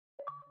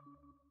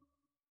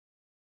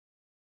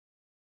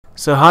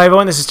So hi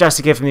everyone, this is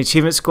Jastic here from the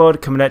Achievement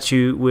Squad, coming at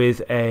you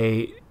with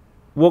a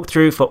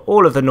walkthrough for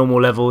all of the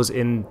normal levels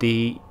in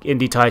the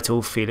indie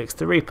title Felix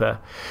the Reaper.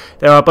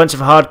 There are a bunch of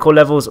hardcore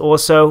levels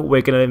also.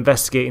 We're going to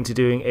investigate into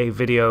doing a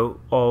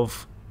video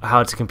of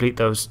how to complete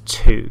those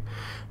too.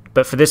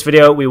 But for this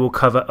video we will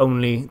cover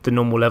only the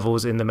normal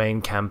levels in the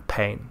main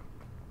campaign.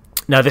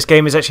 Now this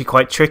game is actually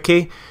quite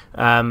tricky,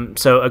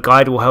 so a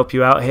guide will help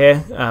you out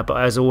here, but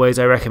as always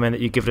I recommend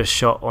that you give it a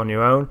shot on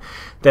your own.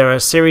 There are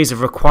a series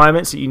of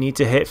requirements that you need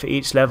to hit for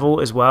each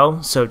level as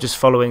well, so just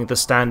following the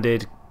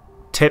standard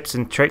tips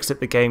and tricks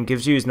that the game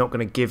gives you is not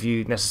going to give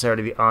you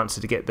necessarily the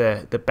answer to get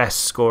the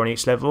best score on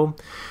each level.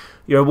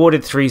 You're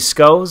awarded 3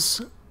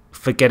 skulls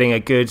for getting a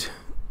good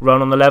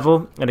run on the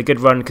level, and a good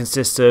run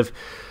consists of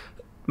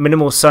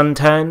minimal sun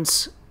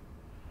turns,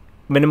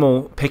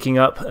 minimal picking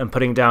up and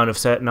putting down of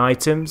certain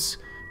items,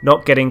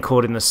 not getting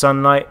caught in the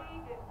sunlight,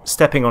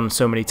 stepping on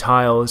so many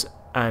tiles,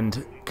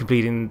 and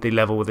completing the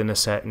level within a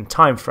certain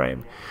time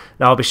frame.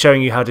 Now I'll be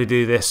showing you how to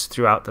do this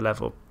throughout the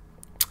level.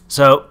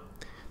 So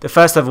the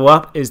first level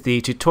up is the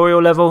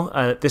tutorial level.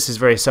 This is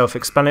very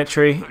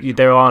self-explanatory.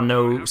 There are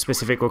no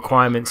specific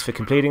requirements for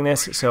completing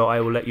this, so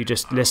I will let you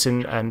just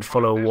listen and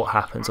follow what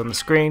happens on the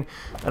screen,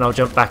 and I'll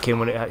jump back in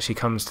when it actually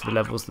comes to the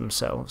levels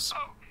themselves.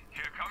 Oh,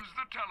 here comes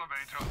the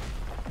televator.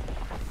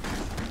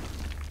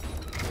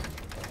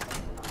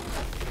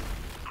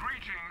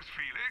 Greetings,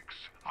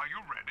 Felix. Are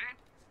you ready?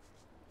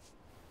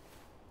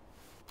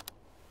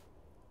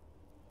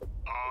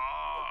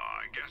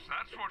 I guess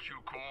that's what you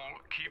call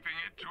keeping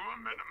it to a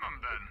minimum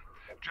then.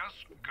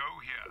 Just go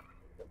here.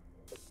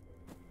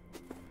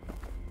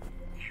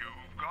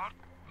 You've got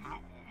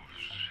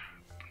moves,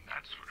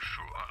 that's for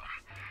sure.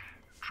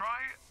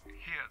 Try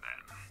here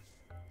then.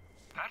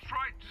 That's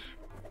right.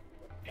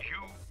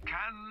 You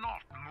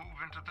cannot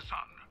move into the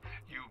sun.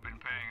 You've been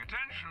paying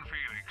attention,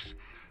 Felix.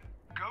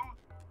 Go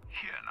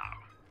here now.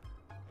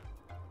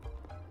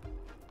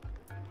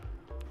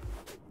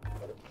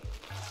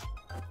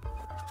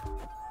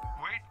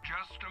 Wait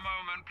just a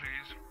moment,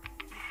 please.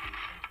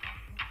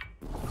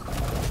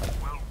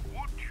 Well,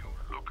 would you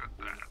look at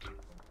that?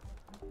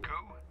 Go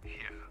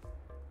here.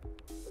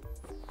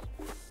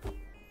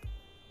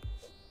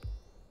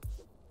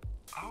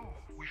 Oh,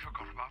 we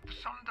forgot about the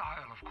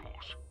sundial, of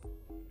course.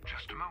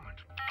 Just a moment.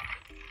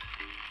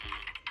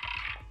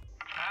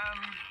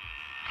 And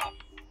pop.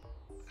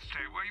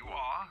 Stay where you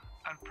are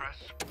and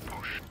press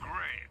push.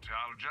 Great.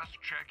 I'll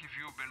just check if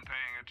you've been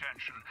paying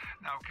attention.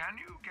 Now, can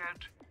you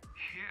get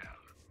here?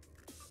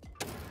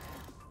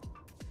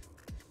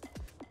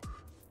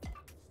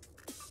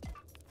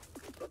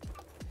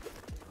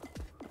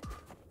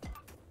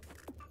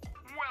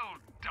 Well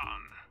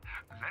done.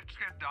 Let's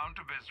get down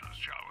to business,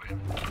 shall we?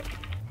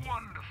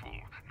 Wonderful.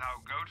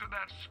 Now go to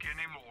that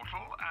skinny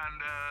mortal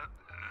and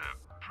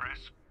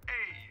press A.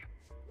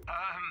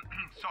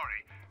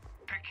 Sorry.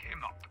 Pick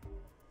him up.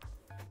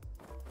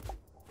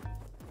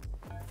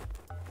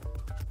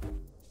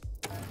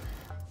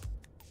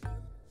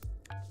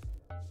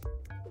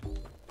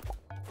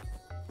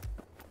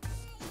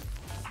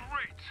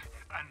 Great.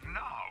 And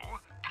now,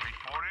 wait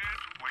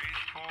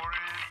for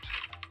it.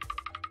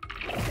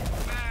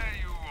 There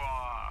you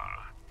are.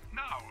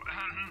 Now,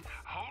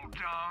 hold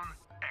down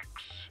X,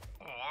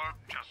 or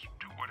just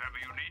do whatever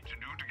you need to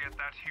do to get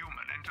that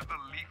human into the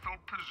lethal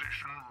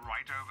position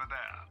right over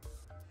there.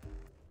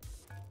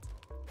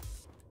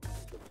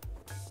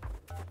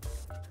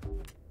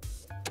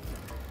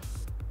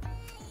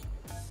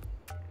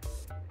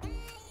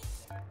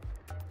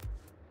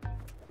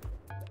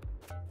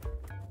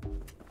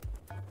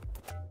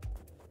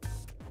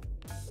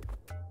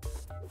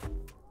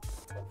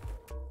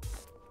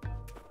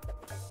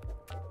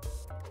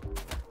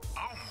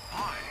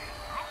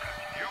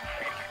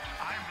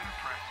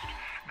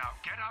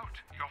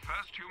 Your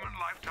first human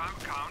lifetime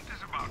count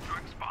is about to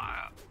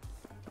expire.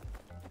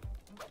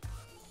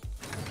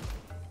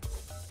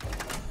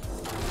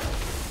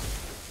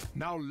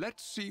 Now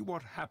let's see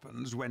what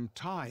happens when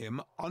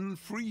time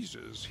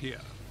unfreezes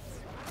here.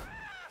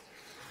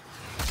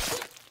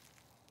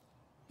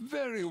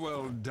 Very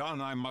well done,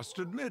 I must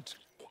admit.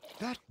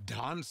 That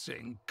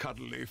dancing,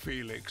 cuddly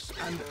Felix,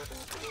 and...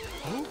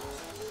 Oh,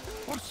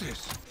 what's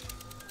this?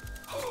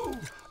 Oh,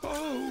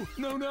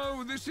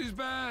 no, this is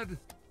bad.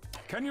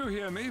 Can you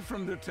hear me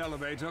from the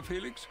televator,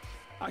 Felix?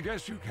 I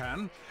guess you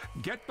can.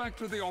 Get back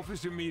to the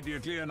office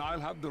immediately and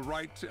I'll have the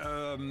right,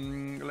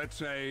 let's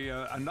say,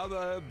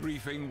 another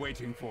briefing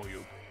waiting for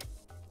you.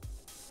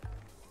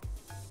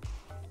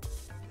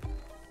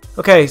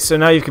 Okay, so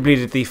now you've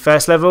completed the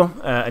first level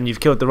and you've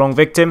killed the wrong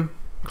victim.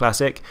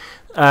 Classic.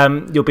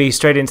 You'll be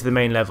straight into the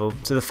main level.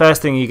 So the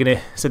first thing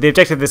so the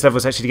objective of this level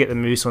is actually to get the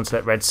moose onto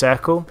that red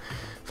circle.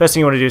 First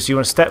thing you want to do is you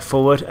want to step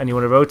forward and you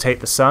want to rotate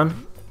the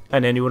sun.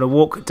 And then you want to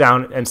walk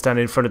down and stand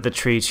in front of the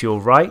tree to your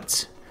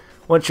right.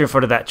 Once you're in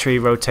front of that tree,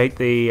 rotate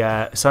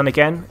the sun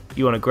again.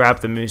 You want to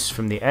grab the moose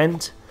from the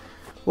end.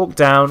 Walk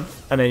down,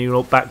 and then you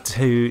walk back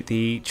to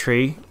the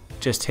tree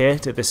just here,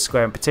 to this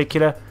square in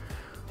particular.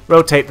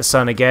 Rotate the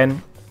sun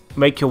again,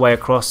 make your way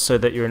across so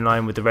that you're in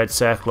line with the red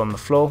circle on the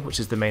floor, which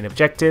is the main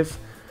objective.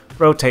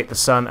 Rotate the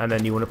sun, and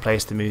then you want to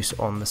place the moose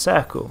on the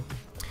circle.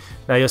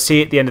 Now you'll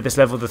see at the end of this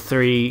level the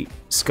 3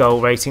 skull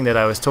rating that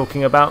I was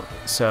talking about,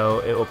 so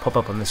it will pop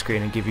up on the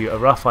screen and give you a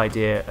rough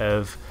idea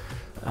of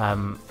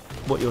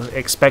what you're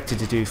expected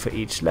to do for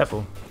each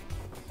level.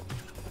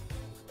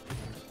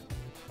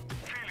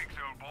 Felix,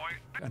 old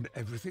boy. And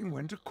everything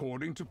went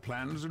according to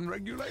plans and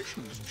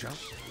regulations.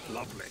 Just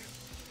lovely.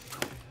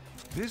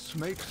 This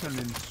makes an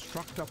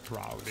instructor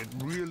proud, it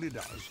really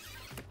does.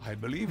 I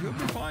believe he'll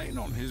be fine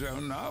on his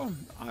own now.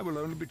 I will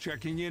only be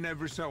checking in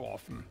every so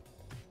often.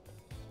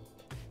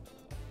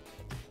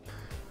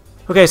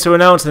 Okay, so we're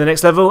now on to the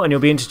next level, and you'll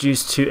be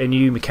introduced to a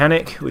new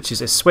mechanic, which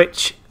is a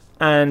switch,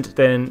 and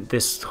then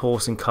this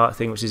horse and cart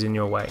thing which is in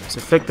your way. So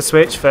flick the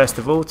switch first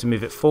of all to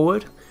move it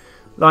forward.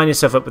 Line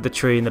yourself up with the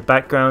tree in the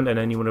background, and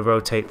then you want to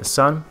rotate the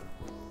sun.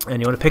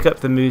 And you want to pick up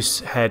the moose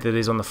head that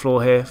is on the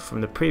floor here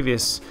from the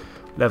previous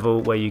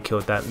level where you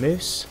killed that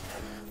moose.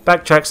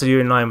 Backtrack so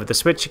you're in line with the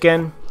switch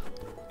again.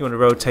 You want to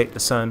rotate the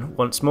sun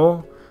once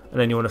more, and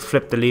then you want to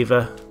flip the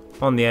lever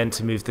on the end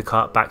to move the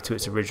cart back to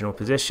its original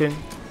position.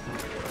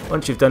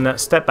 Once you've done that,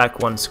 step back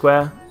 1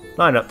 square,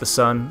 line up the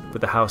sun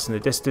with the house in the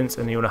distance,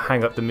 and you want to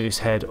hang up the moose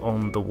head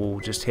on the wall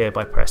just here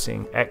by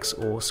pressing X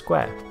or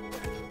square.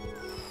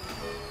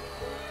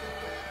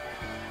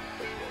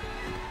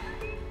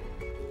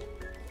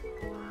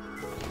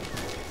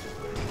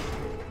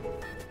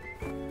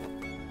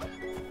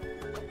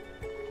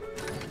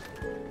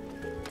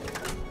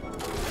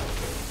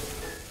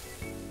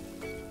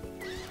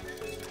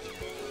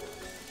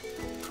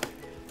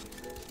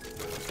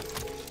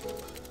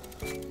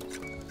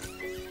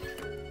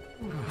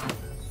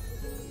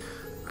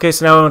 Okay,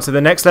 so now we're on to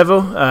the next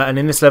level, and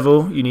in this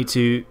level you need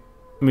to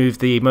move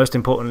the most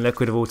important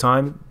liquid of all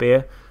time,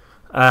 beer.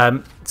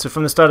 So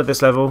from the start of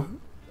this level,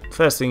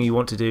 first thing you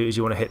want to do is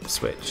you want to hit the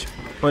switch.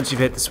 Once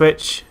you've hit the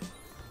switch,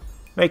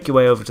 make your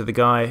way over to the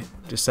guy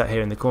just sat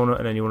here in the corner,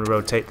 and then you want to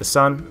rotate the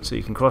sun so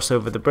you can cross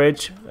over the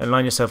bridge and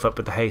line yourself up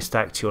with the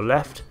haystack to your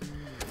left.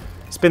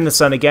 Spin the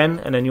sun again,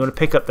 and then you want to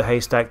pick up the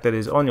haystack that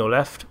is on your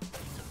left.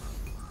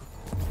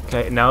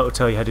 Okay, now it will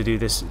tell you how to do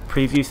this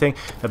preview thing.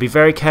 Now be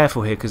very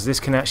careful here, because this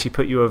can actually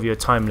put you over your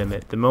time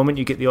limit. The moment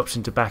you get the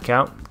option to back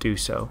out, do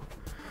so.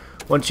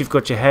 Once you've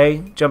got your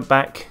hay, jump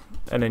back,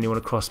 and then you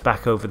want to cross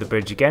back over the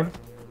bridge again.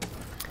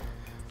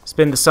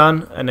 Spin the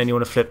sun, and then you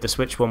want to flip the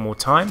switch 1 more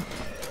time.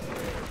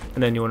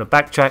 And then you want to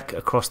backtrack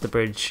across the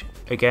bridge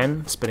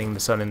again, spinning the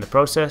sun in the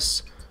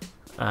process,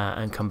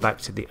 and come back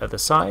to the other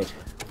side.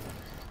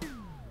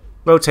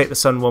 Rotate the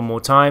sun 1 more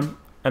time,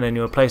 and then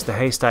you want to place the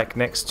haystack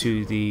next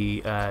to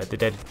the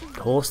dead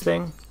horse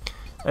thing,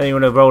 and then you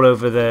want to roll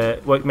over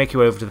make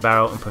your way over to the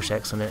barrel and push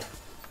X on it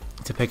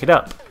to pick it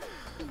up.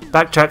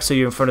 Backtrack so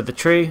you're in front of the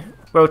tree,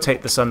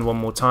 rotate the sun 1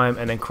 more time,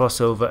 and then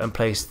cross over and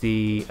place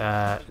the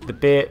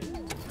beer.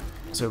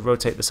 So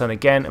rotate the sun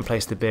again and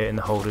place the beer in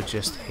the holder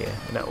just here,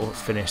 and that will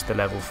finish the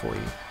level for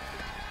you.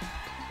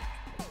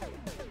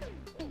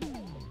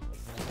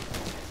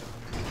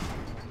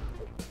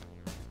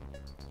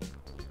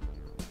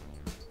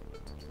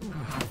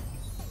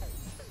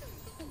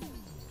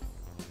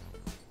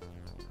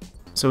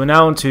 So we're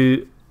now on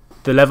to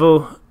the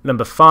level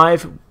number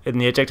 5, and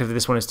the objective of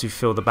this one is to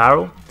fill the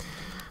barrel.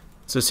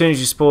 So as soon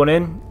as you spawn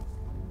in,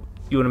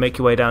 you want to make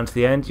your way down to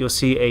the end. You'll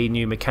see a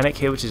new mechanic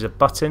here, which is a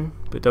button,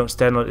 but don't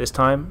stand on it this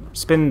time.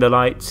 Spin the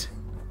light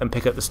and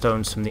pick up the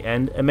stones from the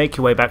end, and make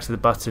your way back to the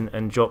button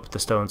and drop the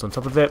stones on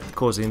top of it,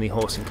 causing the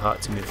horse and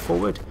cart to move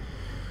forward.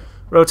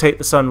 Rotate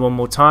the sun 1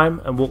 more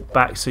time and walk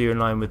back so you're in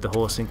line with the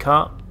horse and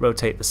cart.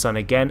 Rotate the sun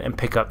again and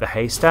pick up the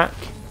haystack.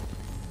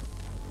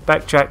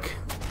 Backtrack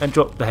and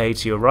drop the hay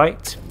to your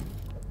right.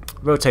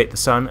 Rotate the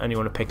sun, and you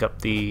want to pick up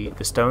the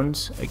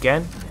stones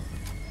again.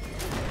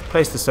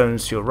 Place the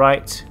stones to your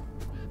right,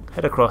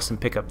 head across and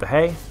pick up the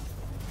hay. And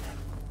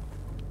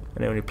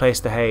then when you place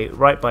the hay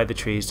right by the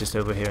trees just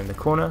over here in the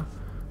corner,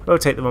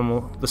 rotate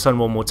the sun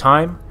 1 more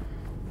time,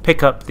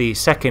 pick up the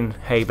second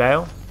hay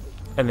bale,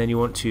 and then you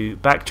want to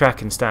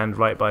backtrack and stand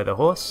right by the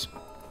horse.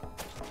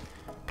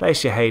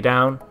 Place your hay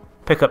down,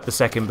 pick up the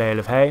second bale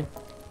of hay,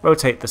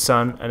 rotate the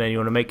sun, and then you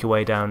want to make your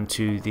way down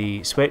to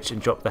the switch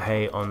and drop the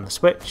hay on the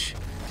switch.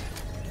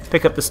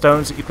 Pick up the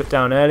stones that you put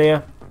down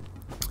earlier,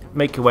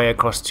 make your way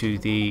across to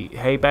the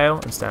hay bale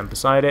and stand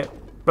beside it,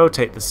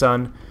 rotate the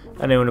sun,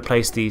 and then you want to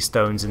place these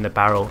stones in the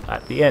barrel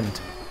at the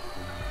end.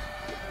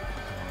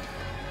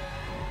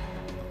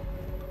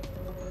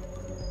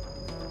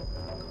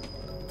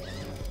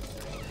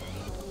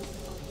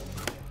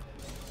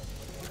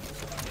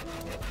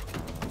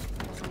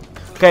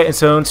 Okay, and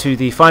so on to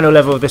the final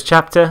level of this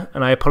chapter,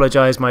 and I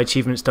apologise my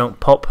achievements don't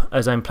pop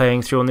as I'm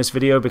playing through on this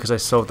video because I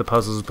solved the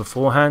puzzles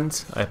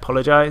beforehand. I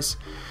apologise.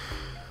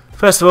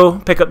 First of all,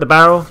 pick up the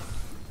barrel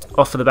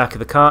off of the back of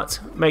the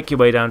cart, make your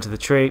way down to the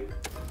tree,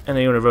 and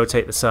then you want to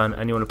rotate the sun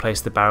and you want to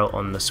place the barrel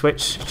on the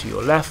switch to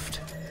your left.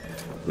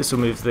 This will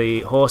move the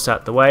horse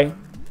out the way.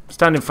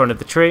 Stand in front of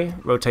the tree,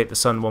 rotate the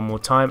sun 1 more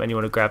time, and you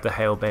want to grab the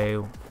hay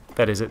bale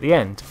that is at the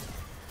end.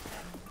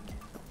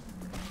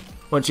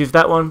 Once you've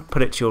that one,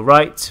 put it to your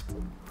right,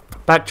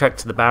 backtrack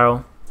to the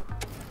barrel,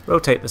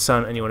 rotate the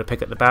sun, and you want to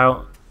pick up the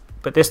barrel.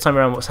 But this time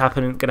around, what's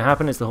going to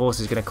happen is the horse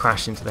is going to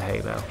crash into the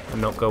hay bale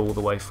and not go all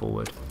the way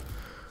forward.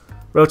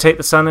 Rotate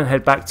the sun and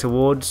head back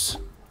towards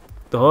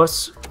the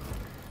horse.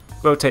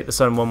 Rotate the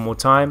sun one more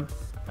time,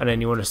 and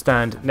then you want to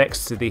stand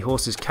next to the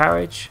horse's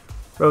carriage.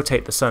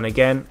 Rotate the sun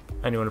again,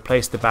 and you want to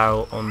place the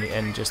barrel on the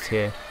end just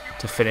here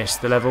to finish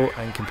the level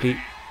and complete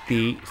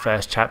the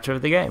first chapter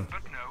of the game.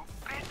 But no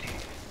Betty.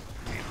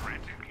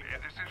 Theoretically,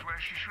 this is where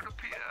she should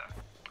appear.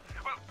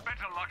 Well,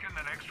 better luck in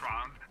the next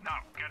round. Now,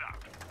 get out.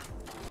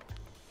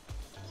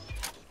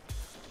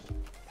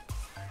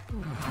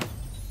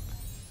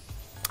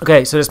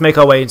 Okay, so let's make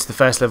our way into the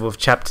first level of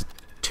chapter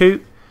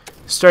 2.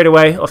 Straight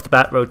away, off the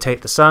bat,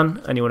 rotate the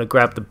sun, and you want to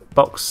grab the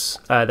box,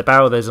 the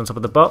barrel that is on top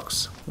of the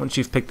box. Once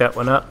you've picked that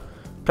one up,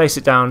 place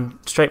it down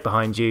straight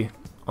behind you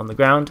on the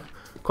ground.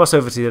 Cross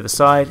over to the other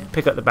side,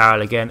 pick up the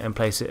barrel again, and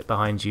place it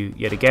behind you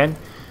yet again.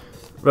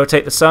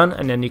 Rotate the sun,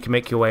 and then you can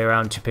make your way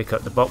around to pick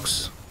up the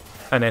box,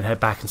 and then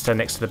head back and stand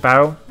next to the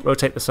barrel.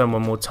 Rotate the sun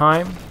one more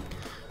time.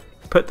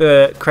 Put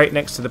the crate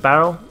next to the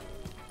barrel.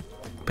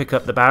 Pick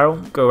up the barrel,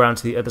 go around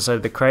to the other side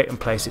of the crate and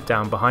place it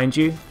down behind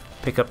you.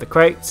 Pick up the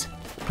crate,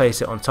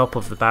 place it on top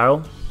of the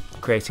barrel,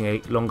 creating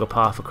a longer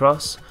path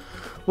across.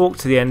 Walk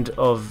to the end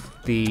of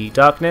the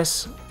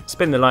darkness,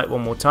 spin the light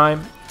one more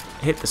time,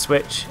 hit the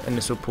switch, and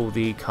this will pull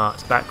the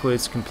cart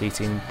backwards,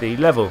 completing the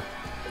level.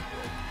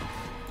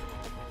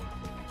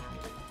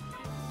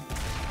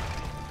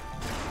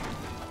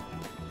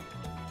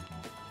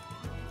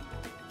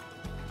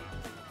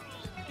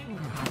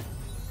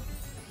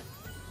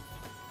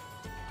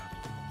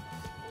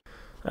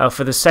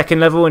 For the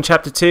second level in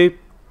chapter 2,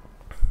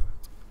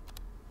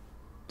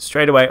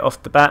 straight away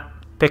off the bat,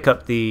 pick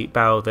up the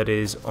barrel that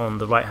is on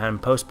the right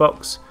hand post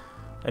box,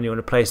 and you want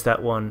to place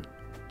that one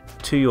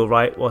to your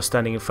right while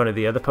standing in front of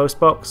the other post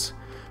box.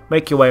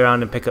 Make your way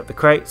around and pick up the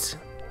crate.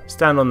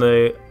 Stand on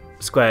the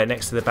square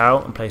next to the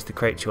barrel and place the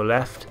crate to your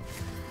left.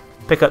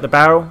 Pick up the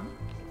barrel,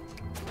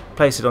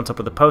 place it on top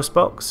of the post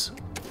box,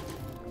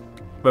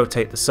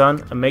 rotate the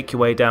sun, and make your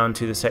way down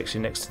to the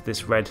section next to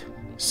this red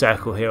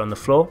circle here on the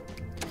floor.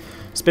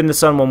 Spin the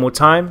sun one more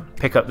time,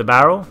 pick up the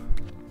barrel,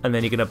 and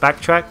then you're going to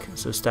backtrack,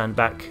 so stand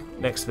back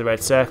next to the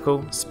red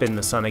circle, spin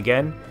the sun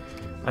again,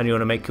 and you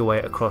want to make your way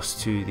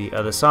across to the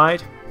other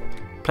side,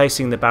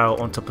 placing the barrel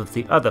on top of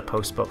the other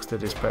post box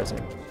that is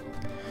present.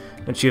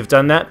 Once you've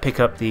done that, pick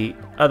up the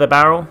other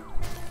barrel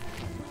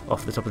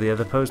off the top of the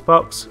other post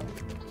box,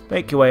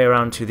 make your way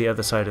around to the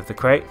other side of the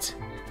crate,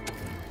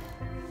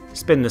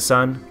 spin the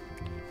sun,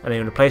 and then you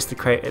want to place the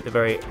crate at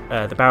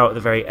the barrel at the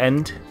very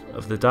end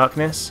of the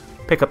darkness.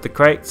 Pick up the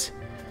crate,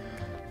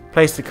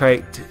 place the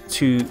crate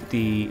to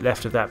the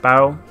left of that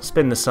barrel,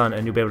 spin the sun,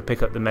 and you'll be able to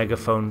pick up the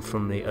megaphone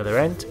from the other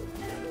end.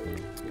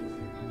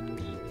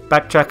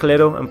 Backtrack a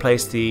little and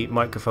place the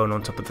microphone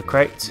on top of the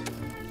crate.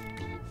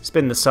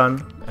 Spin the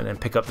sun and then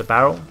pick up the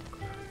barrel.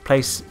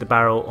 Place the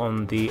barrel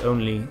on the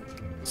only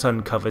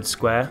sun-covered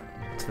square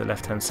to the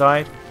left-hand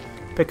side.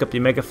 Pick up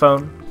your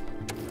megaphone.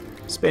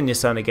 Spin your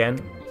sun again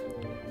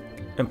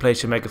and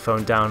place your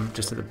megaphone down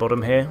just at the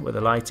bottom here where the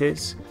light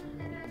is.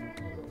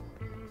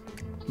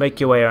 Make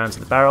your way around to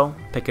the barrel,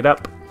 pick it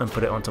up and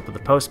put it on top of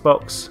the post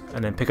box,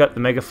 and then pick up the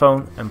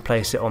megaphone and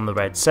place it on the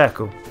red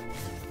circle.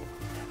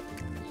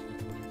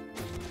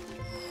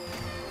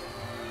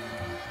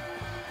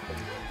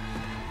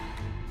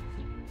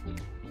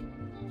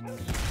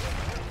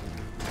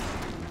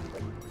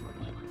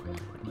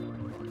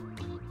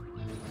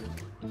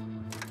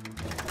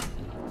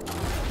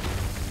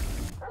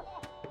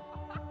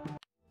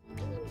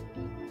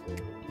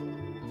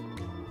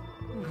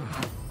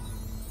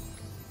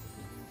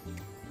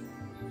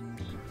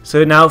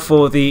 So now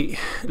for the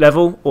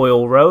level,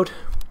 Oil Road.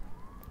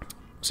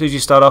 As soon as you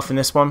start off in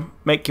this one,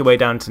 make your way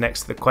down to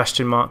next to the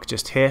question mark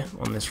just here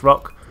on this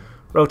rock.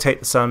 Rotate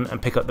the sun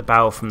and pick up the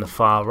barrel from the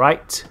far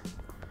right.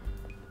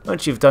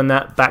 Once you've done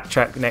that,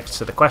 backtrack next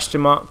to the question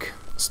mark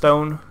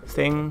stone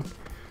thing.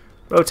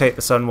 Rotate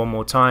the sun one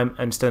more time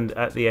and stand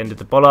at the end of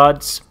the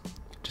bollards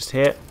just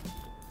here.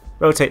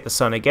 Rotate the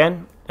sun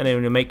again, and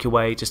then you'll make your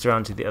way just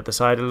around to the other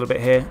side a little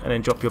bit here, and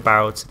then drop your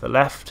barrel to the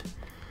left.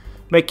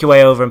 Make your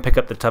way over and pick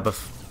up the tub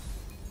of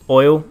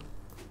oil.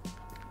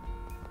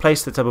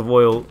 Place the tub of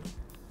oil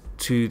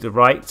to the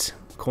right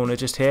corner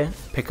just here.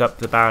 Pick up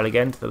the barrel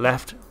again to the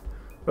left.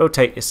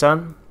 Rotate your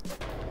sun.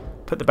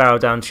 Put the barrel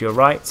down to your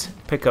right.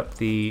 Pick up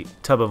the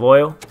tub of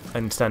oil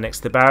and stand next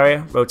to the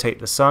barrier. Rotate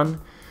the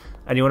sun.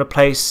 And you want to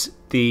place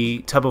the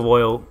tub of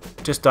oil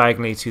just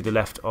diagonally to the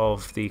left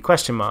of the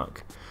question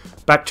mark.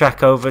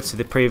 Backtrack over to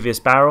the previous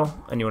barrel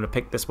and you want to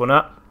pick this one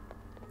up.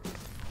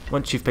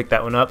 Once you've picked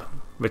that one up,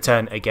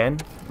 return again,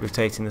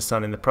 rotating the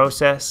sun in the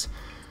process,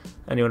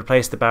 and you want to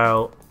place the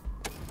barrel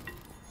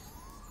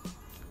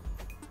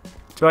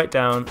right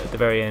down at the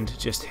very end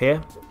just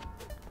here.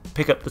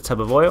 Pick up the tub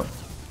of oil,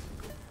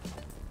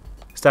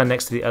 stand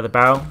next to the other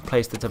barrel,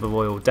 place the tub of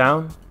oil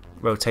down,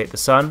 rotate the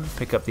sun,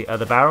 pick up the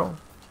other barrel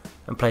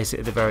and place it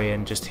at the very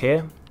end just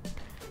here.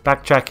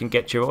 Backtrack and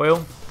get your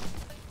oil,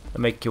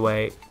 and make your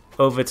way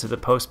over to the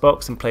post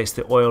box and place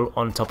the oil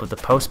on top of the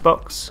post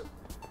box.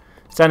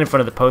 Stand in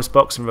front of the post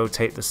box and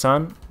rotate the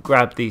sun.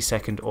 Grab the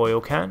second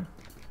oil can.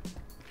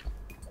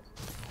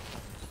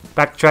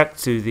 Backtrack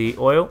to the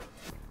oil.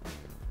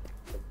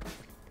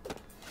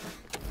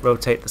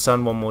 Rotate the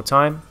sun one more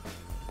time.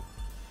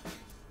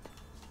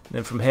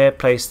 Then from here,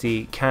 place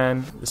the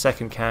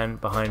second can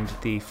behind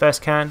the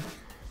first can.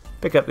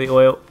 Pick up the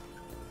oil.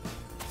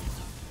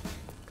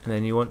 And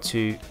then you want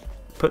to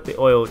put the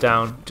oil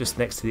down just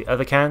next to the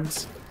other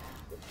cans.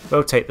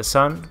 Rotate the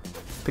sun.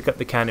 Pick up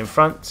the can in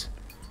front.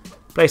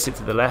 Place it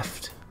to the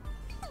left.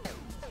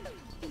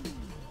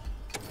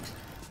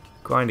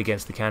 Grind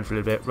against the can for a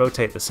little bit.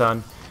 Rotate the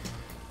sun.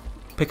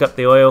 Pick up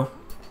the oil.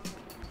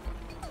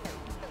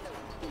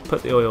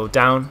 Put the oil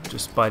down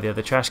just by the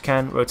other trash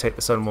can. Rotate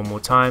the sun one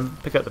more time.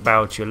 Pick up the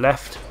barrel to your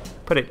left.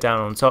 Put it down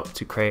on top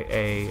to create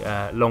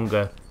a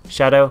longer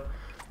shadow.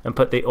 And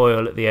put the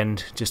oil at the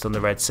end just on the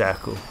red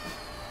circle.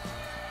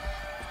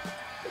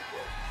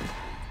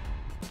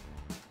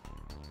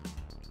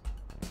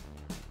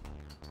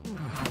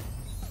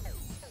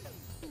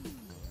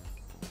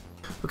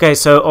 Okay,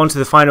 so on to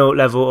the final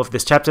level of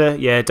this chapter.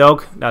 Yeah,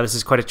 dog. Now this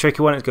is quite a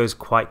tricky one. It goes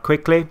quite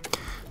quickly.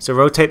 So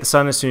rotate the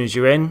sun as soon as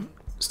you're in.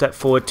 Step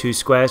forward 2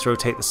 squares,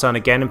 rotate the sun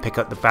again and pick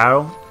up the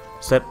barrel.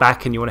 Step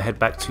back and you want to head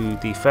back to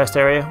the first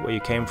area where you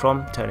came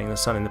from, turning the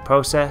sun in the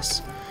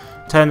process.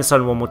 Turn the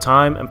sun one more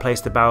time and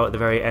place the barrel at the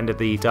very end of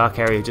the dark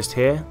area just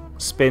here.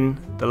 Spin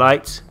the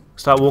light.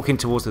 Start walking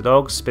towards the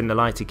dog. Spin the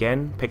light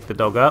again. Pick the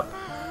dog up.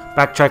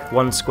 Backtrack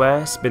 1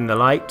 square. Spin the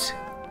light.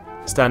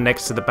 Stand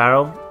next to the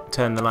barrel.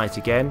 Turn the light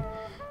again.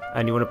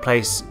 And you want to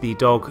place the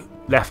dog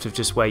left of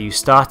just where you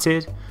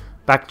started.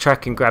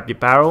 Backtrack and grab your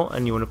barrel,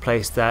 and you want to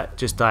place that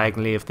just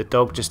diagonally of the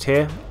dog just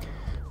here.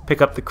 Pick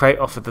up the crate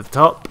off of the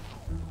top.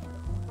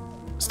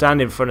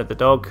 Stand in front of the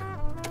dog.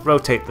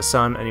 Rotate the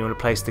sun, and you want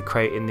to place the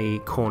crate in the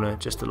corner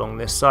just along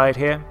this side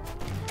here.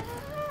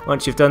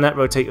 Once you've done that,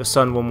 rotate your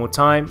sun one more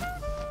time.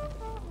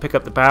 Pick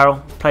up the barrel,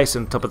 place it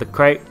on top of the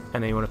crate,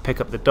 and then you want to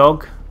pick up the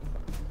dog.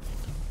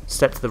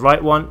 Step to the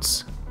right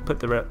once.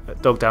 Put the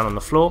dog down on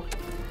the floor.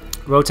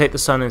 Rotate the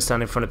sun and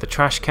stand in front of the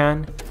trash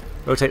can.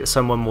 Rotate the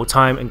sun one more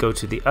time and go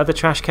to the other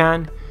trash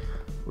can.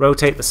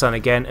 Rotate the sun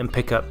again and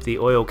pick up the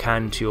oil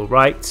can to your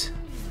right.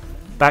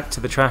 Back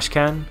to the trash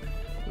can.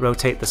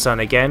 Rotate the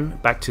sun again,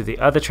 back to the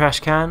other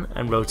trash can,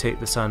 and rotate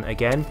the sun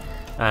again.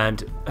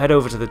 And head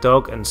over to the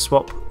dog and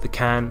swap the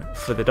can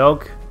for the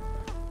dog.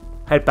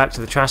 Head back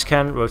to the trash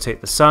can,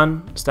 rotate the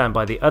sun, stand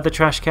by the other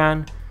trash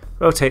can,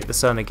 rotate the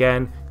sun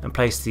again, and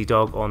place the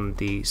dog on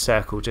the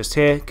circle just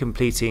here,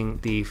 completing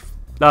the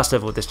last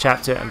level of this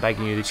chapter and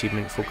bagging you the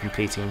achievement for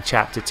completing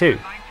chapter 2.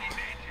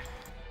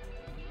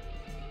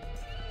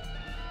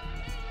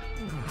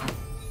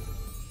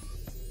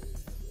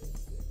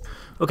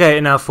 Okay,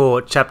 and now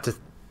for chapter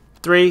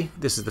 3.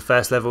 This is the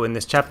first level in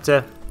this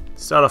chapter.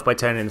 Start off by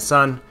turning the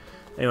sun,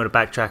 and you want to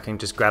backtrack and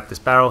just grab this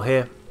barrel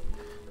here.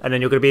 And then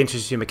you're going to be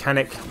introduced to your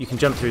mechanic. You can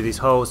jump through these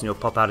holes and you'll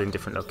pop out in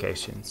different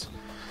locations.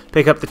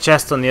 Pick up the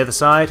chest on the other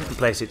side and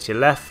place it to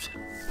your left.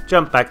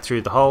 Jump back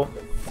through the hole.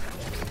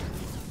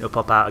 You'll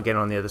pop out again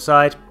on the other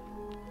side.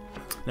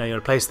 Now you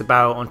want to place the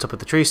barrel on top of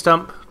the tree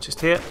stump,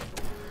 just here.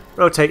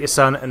 Rotate your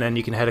sun, and then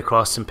you can head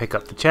across and pick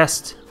up the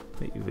chest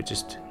that you were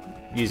just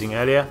using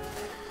earlier.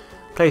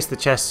 Place the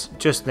chest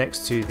just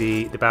next to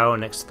the barrel,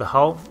 next to the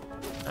hole.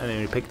 And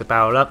then you pick the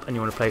barrel up, and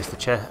you want to place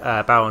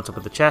the barrel on top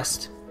of the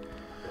chest.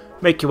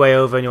 Make your way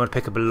over, and you want to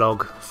pick up a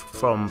log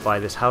from by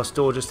this house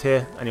door just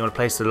here. And you want to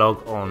place the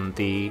log on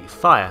the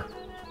fire.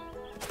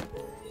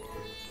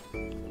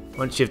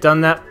 Once you've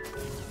done that,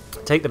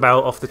 take the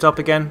barrel off the top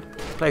again,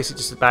 place it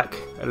just back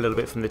a little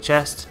bit from the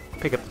chest,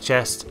 pick up the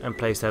chest and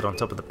place that on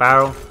top of the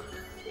barrel.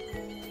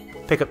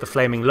 Pick up the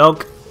flaming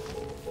log,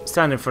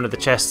 stand in front of the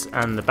chest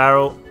and the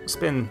barrel,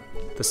 spin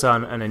the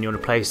sun, and then you want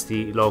to place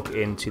the log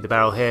into the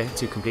barrel here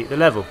to complete the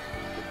level.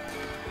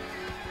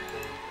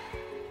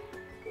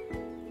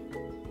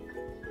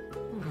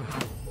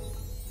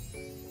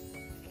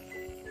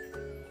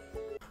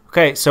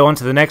 Okay, so on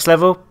to the next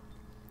level.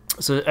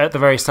 So at the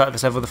very start of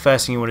this level, the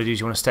first thing you want to do is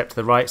you want to step to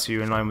the right so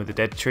you're in line with the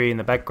dead tree in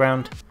the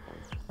background.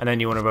 And then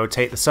you want to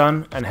rotate the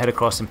sun and head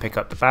across and pick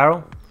up the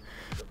barrel.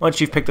 Once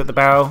you've picked up the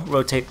barrel,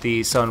 rotate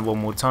the sun one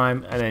more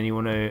time, and then you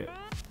want to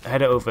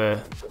head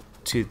over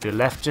to the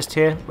left just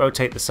here.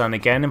 Rotate the sun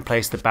again and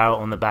place the barrel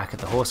on the back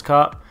of the horse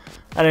cart.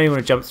 And then you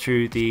want to jump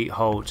through the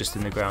hole just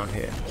in the ground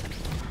here.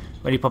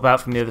 When you pop out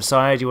from the other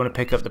side, you want to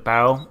pick up the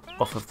barrel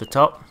off of the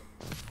top.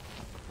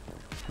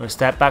 You want to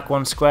step back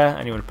 1 square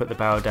and you want to put the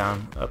barrel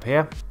down up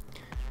here.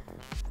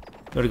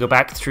 You want to go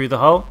back through the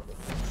hole.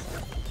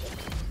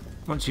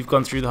 Once you've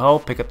gone through the hole,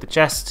 pick up the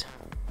chest.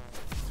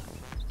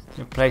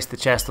 You place the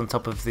chest on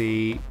top of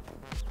the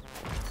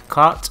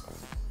cart.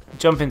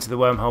 Jump into the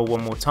wormhole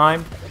one more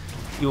time.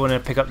 You want to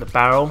pick up the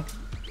barrel.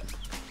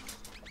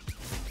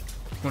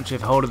 Once you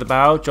have hold of the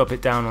barrel, drop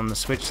it down on the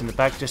switch in the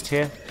back just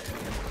here.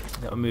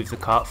 That will move the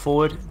cart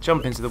forward.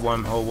 Jump into the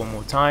wormhole one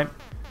more time.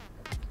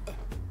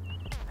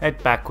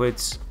 Head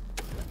backwards.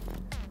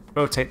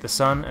 rotate the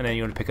sun, and then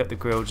you want to pick up the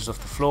grill just off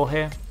the floor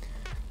here.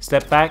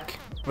 Step back,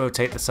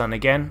 rotate the sun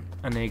again,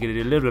 and then you're going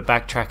to do a little bit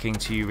of backtracking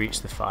till you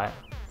reach the fire.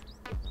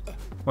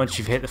 Once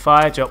you've hit the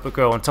fire, drop the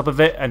grill on top of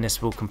it, and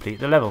this will complete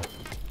the level.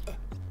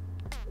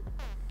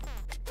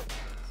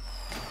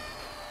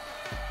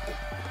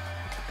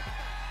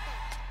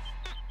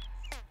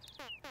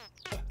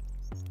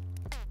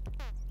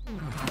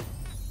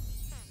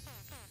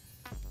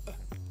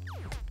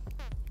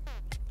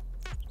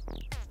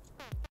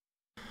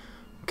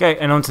 Okay,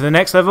 and on to the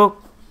next level.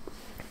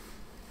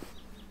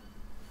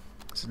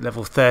 This is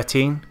level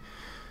 13.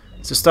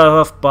 So start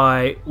off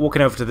by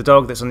walking over to the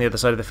dog that's on the other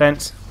side of the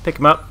fence, pick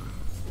him up,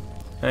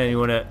 and then you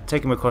want to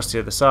take him across to the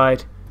other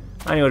side,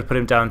 and you want to put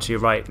him down to your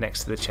right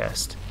next to the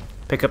chest.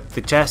 Pick up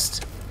the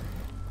chest,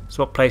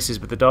 swap places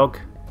with the dog,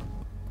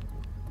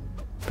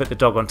 put the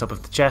dog on top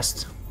of the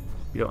chest.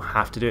 You don't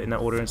have to do it in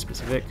that order in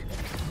specific.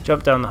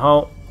 Jump down the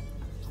hole,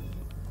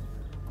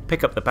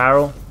 pick up the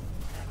barrel,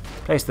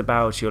 place the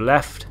barrel to your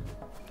left,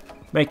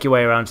 make your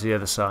way around to the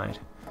other side.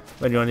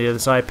 When you're on the other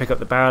side, pick up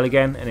the barrel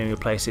again, and then you'll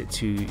place it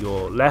to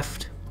your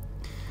left.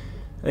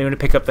 Then you want to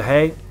pick up the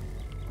hay.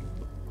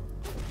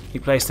 You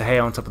place the hay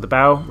on top of the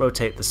barrel,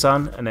 rotate the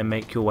sun, and then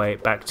make your way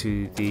back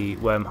to the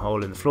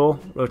wormhole in the floor.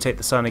 Rotate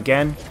the sun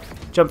again,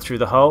 jump through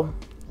the hole.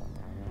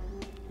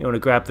 You want to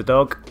grab the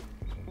dog,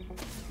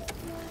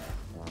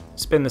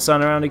 spin the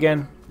sun around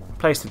again,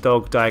 place the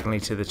dog diagonally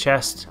to the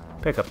chest,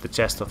 pick up the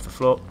chest off the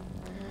floor,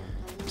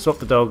 swap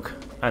the dog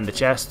and the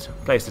chest,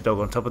 place the dog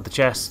on top of the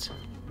chest,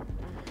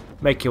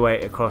 make your way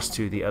across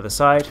to the other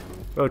side,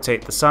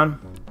 rotate the sun,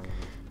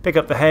 pick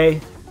up the hay,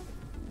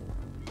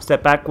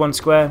 step back one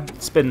square,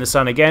 spin the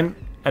sun again,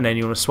 and then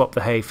you want to swap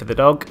the hay for the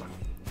dog.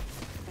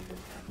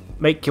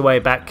 Make your way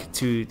back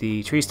to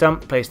the tree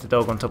stump, place the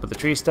dog on top of the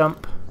tree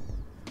stump,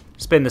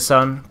 spin the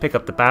sun, pick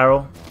up the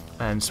barrel,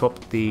 and swap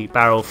the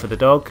barrel for the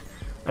dog,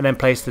 and then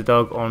place the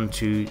dog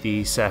onto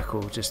the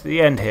circle just at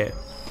the end here.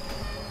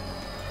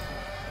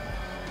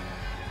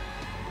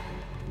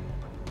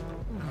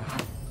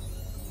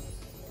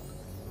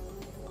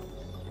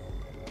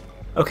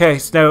 Okay,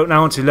 so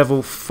now on to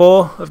level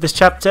 4 of this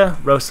chapter,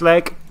 roast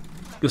leg.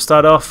 You'll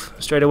start off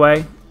straight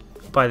away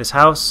by this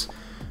house,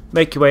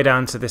 make your way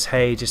down to this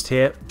hay just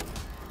here,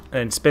 and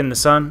then spin the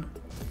sun,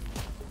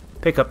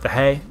 pick up the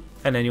hay,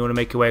 and then you want to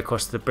make your way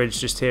across the bridge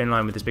just here in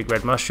line with this big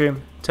red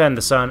mushroom, turn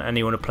the sun, and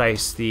you want to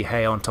place the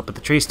hay on top of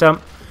the tree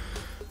stump.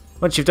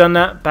 Once you've done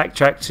that,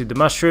 backtrack to the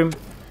mushroom,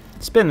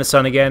 spin the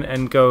sun again,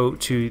 and go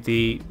to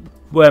the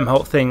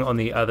wormhole thing on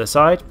the other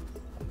side.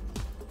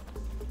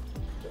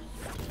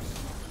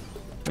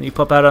 When you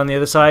pop out on the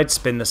other side,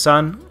 spin the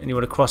sun, and you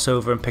want to cross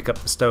over and pick up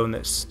the stone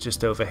that's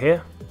just over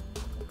here.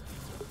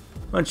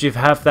 Once you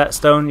have that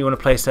stone, you want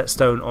to place that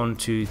stone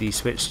onto the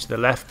switch to the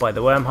left by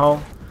the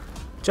wormhole.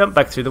 Jump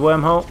back through the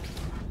wormhole.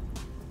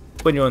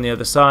 When you're on the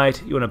other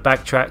side, you want to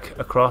backtrack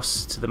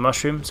across to the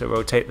mushroom, so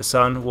rotate the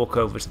sun, walk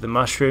over to the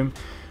mushroom.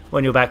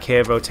 When you're back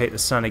here, rotate the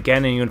sun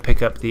again, and you want to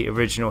pick up the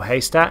original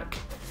haystack.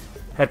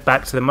 Head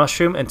back to the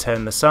mushroom and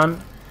turn the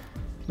sun.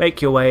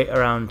 Make your way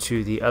around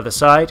to the other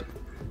side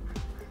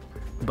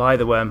by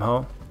the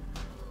wormhole,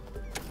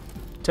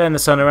 turn the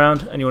sun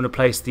around, and you want to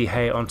place the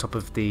hay on top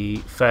of the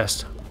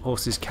first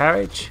horse's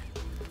carriage.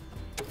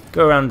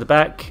 Go around the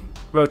back,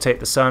 rotate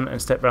the sun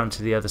and step round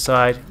to the other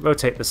side,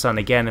 rotate the sun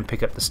again and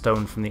pick up the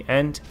stone from the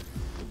end,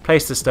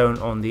 place the stone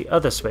on the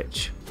other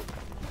switch.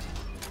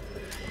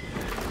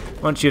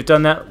 Once you've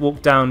done that,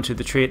 walk down to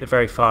the tree at the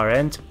very far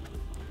end,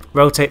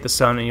 rotate the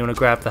sun, and you want to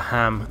grab the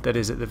ham that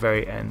is at the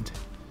very end.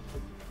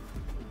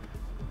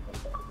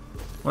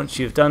 Once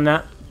you've done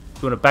that,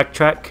 you want to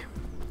backtrack,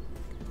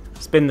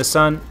 spin the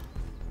sun,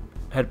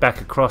 head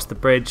back across the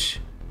bridge,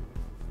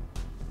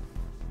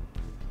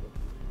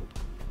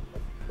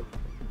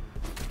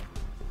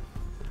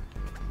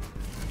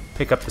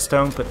 pick up the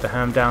stone, put the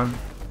ham down,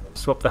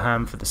 swap the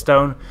ham for the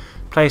stone,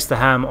 place the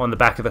ham on the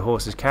back of the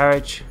horse's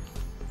carriage,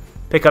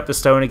 pick up the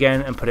stone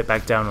again and put it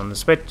back down on the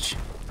switch,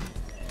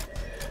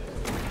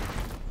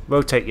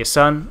 rotate your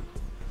sun,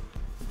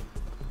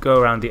 go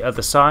around the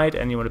other side,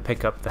 and you want to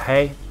pick up the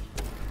hay.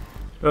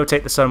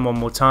 Rotate the sun one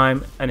more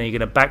time, and then you're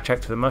going to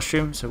backtrack to the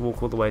mushroom, so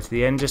walk all the way to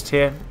the end just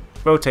here,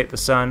 rotate the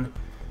sun,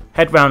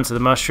 head round to the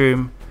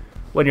mushroom.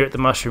 When you're at the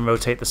mushroom,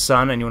 rotate the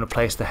sun, and you want to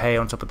place the hay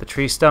on top of the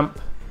tree stump.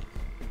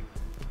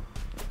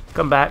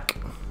 Come back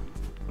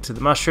to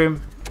the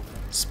mushroom,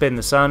 spin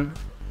the sun,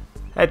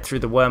 head through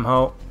the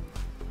wormhole,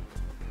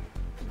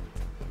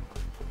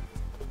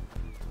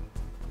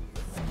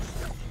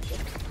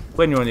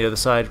 when you're on the other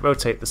side,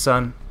 rotate the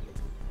sun,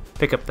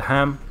 pick up the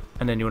ham,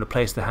 and then you want to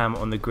place the ham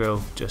on the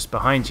grill just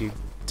behind you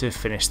to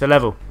finish the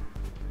level.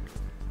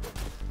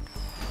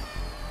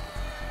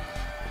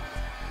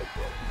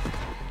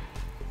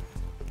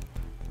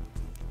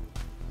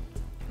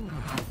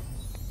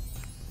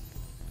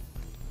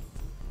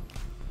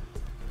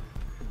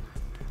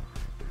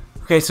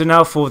 Okay, so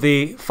now for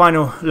the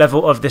final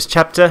level of this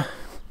chapter,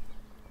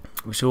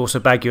 which will also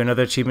bag you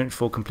another achievement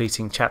for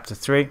completing chapter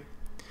 3.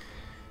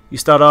 You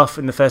start off,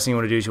 and the first thing you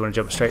want to do is you want to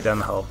jump straight down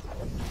the hole.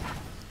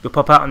 You'll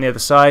pop out on the other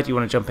side. You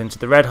want to jump into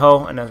the red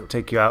hole, and that will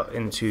take you out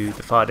into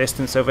the far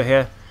distance over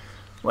here.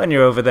 When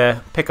you're over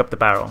there, pick up the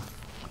barrel.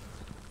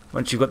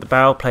 Once you've got the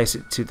barrel, place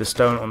it to the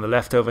stone on the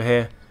left over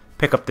here.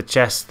 Pick up the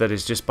chest that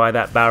is just by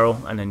that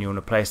barrel, and then you want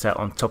to place that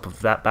on top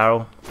of that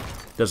barrel.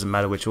 Doesn't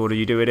matter which order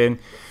you do it in.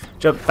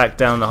 Jump back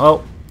down the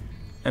hole,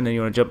 and then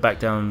you want to jump back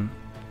down.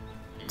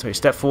 Sorry,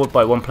 step forward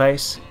by one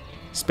place.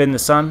 Spin the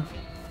sun.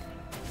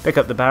 Pick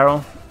up the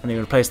barrel, and then you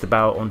want to place the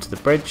barrel onto the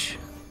bridge.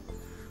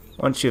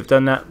 Once you've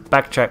done that,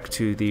 backtrack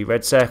to the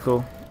red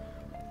circle,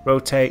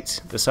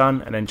 rotate the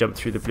sun, and then jump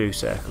through the blue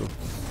circle.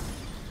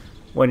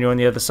 When you're on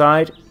the other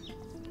side,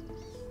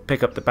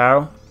 pick up the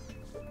barrel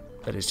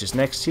that is just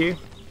next to you.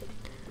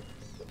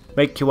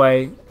 Make your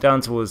way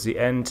down towards the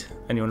end,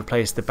 and you want to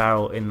place the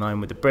barrel in line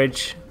with the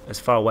bridge, as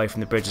far away from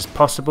the bridge as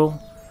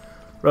possible.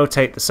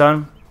 Rotate the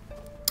sun,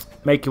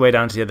 make your way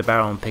down to the other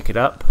barrel and pick it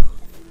up.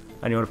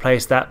 And you want to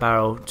place that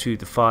barrel to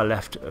the far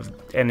left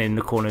and in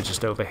the corner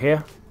just over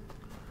here.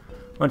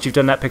 Once you've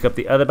done that, pick up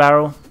the other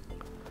barrel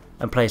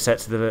and place that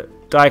to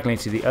diagonally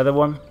to the other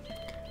one.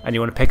 And you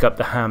want to pick up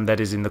the ham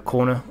that is in the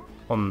corner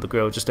on the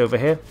grill just over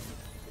here.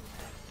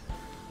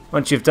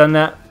 Once you've done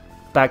that,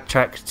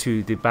 backtrack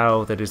to the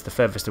barrel that is the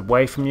furthest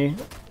away from you,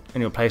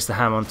 and you'll place the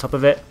ham on top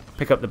of it.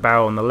 Pick up the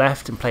barrel on the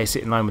left and place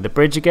it in line with the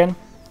bridge again.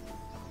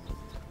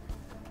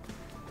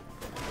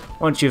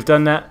 Once you've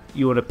done that,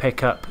 you want to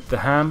pick up the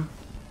ham.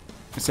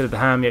 Instead of the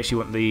ham, you actually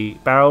want the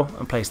barrel,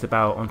 and place the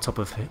barrel on top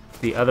of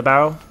the other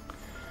barrel.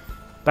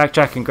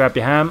 Backtrack and grab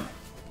your ham.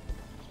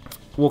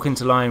 Walk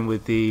into line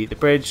with the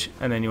bridge,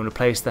 and then you want to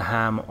place the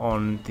ham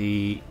on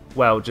the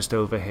well just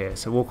over here.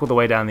 So walk all the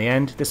way down the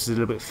end. This is a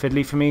little bit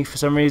fiddly for me for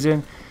some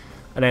reason.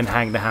 And then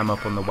hang the ham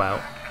up on the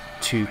well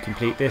to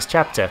complete this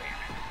chapter.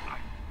 I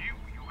knew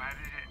you had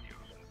it in you.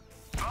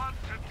 But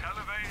a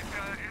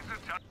televator is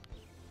a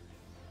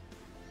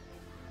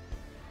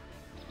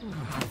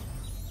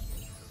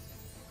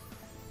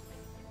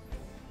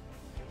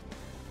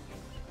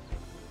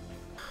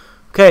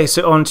Okay,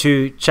 so on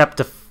to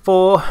chapter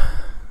 4.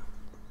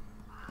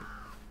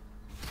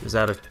 There's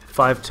out of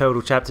 5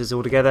 total chapters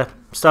altogether.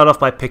 Start off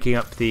by picking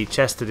up the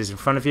chest that is in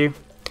front of you,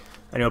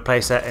 and you'll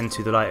place that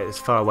into the light as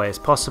far away as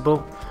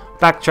possible.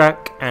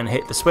 Backtrack and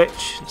hit the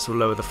switch. This will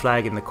lower the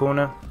flag in the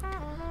corner,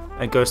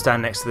 and go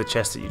stand next to the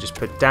chest that you just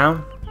put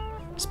down.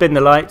 Spin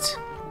the light,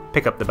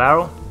 pick up the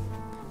barrel,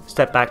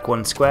 step back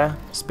 1 square,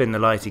 spin the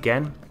light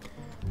again,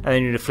 and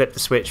then you need to flip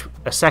the switch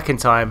a second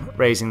time,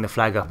 raising the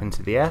flag up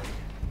into the air.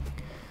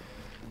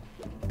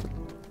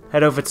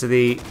 Head over to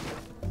the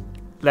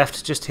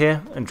left just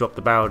here and drop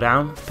the barrel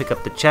down. Pick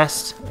up the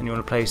chest, and you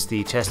want to place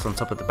the chest on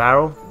top of the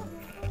barrel.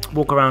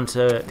 Walk around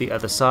to the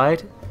other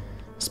side,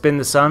 spin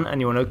the sun, and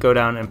you want to go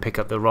down and pick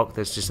up the rock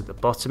that's just at the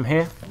bottom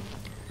here.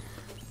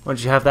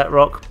 Once you have that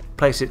rock,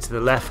 place it to the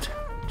left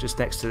just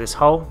next to this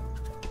hole.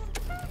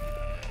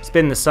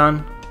 Spin the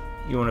sun,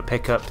 you want to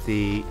pick up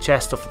the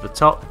chest off of the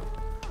top.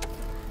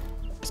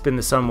 Spin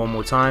the sun 1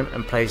 more time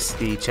and place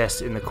the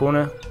chest in the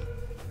corner.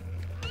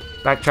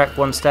 Backtrack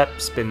 1 step,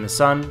 spin the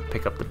sun,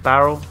 pick up the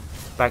barrel.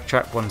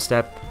 Backtrack 1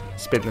 step,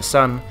 spin the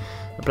sun,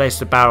 and place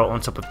the barrel on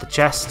top of the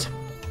chest.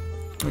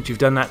 Once you've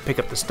done that, pick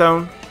up the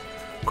stone,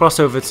 cross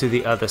over to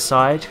the other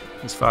side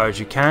as far as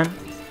you can,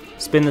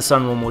 spin the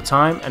sun 1 more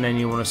time, and then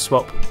you want to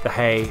swap the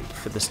hay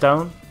for the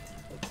stone.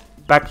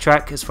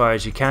 Backtrack as far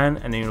as you can,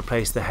 and then you want to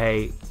place the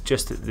hay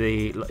just at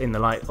in the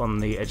light on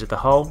the edge of the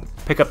hole.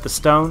 Pick up the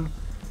stone,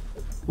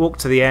 walk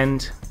to the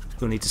end.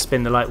 You'll need to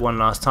spin the light 1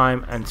 last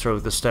time and throw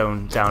the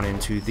stone down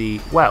into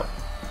the well.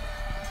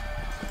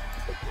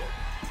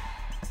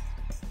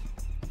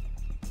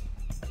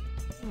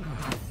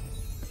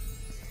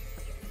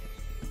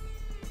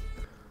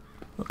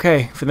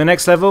 Okay, for the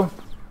next level,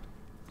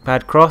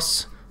 Bad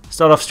Cross,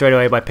 start off straight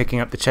away by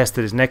picking up the chest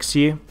that is next to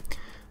you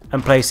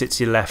and place it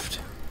to your left.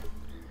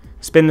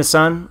 Spin the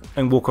sun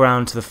and walk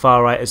around to the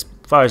far right as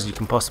far as you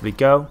can possibly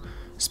go.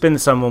 Spin the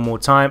sun 1 more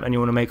time, and you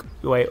want to make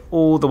your way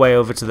all the way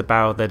over to the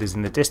barrel that is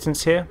in the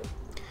distance here.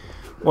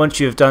 Once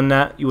you have done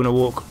that, you want to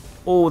walk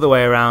all the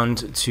way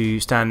around to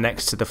stand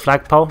next to the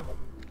flagpole.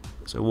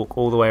 So walk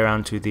all the way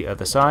around to the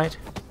other side.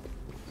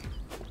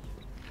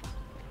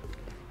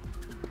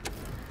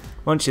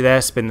 Once you're there,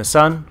 spin the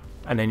sun,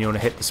 and then you want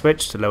to hit the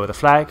switch to lower the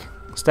flag.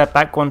 Step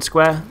back 1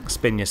 square,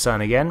 spin your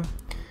sun again,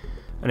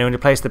 and then you want to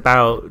place the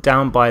barrel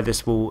down by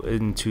this wall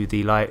into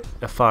the light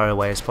as far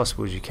away as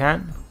possible as you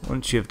can.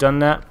 Once you have done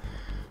that,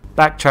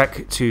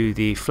 backtrack to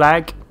the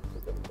flag.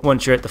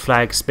 Once you're at the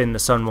flag, spin the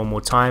sun 1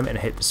 more time and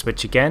hit the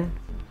switch again.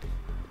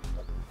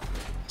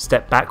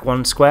 Step back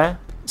 1 square,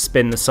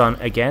 spin the sun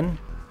again,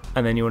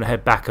 and then you want to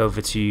head back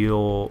over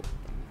to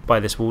by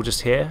this wall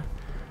just here.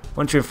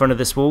 Once you're in front of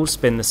this wall,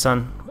 spin the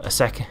sun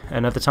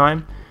another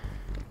time.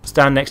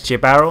 Stand next to your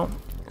barrel,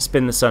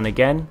 spin the sun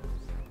again,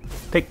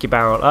 pick your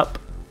barrel up,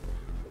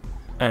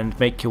 and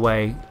make your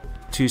way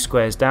 2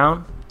 squares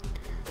down.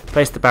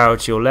 Place the barrel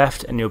to your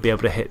left, and you'll be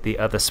able to hit the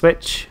other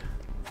switch.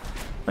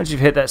 Once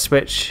you've hit that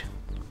switch,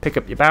 pick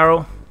up your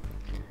barrel,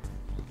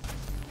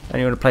 and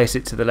you want to place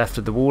it to the left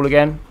of the wall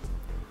again.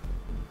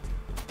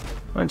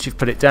 Once you've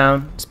put it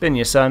down, spin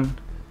your sun,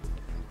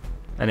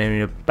 and then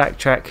you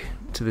backtrack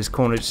to this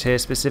corner just here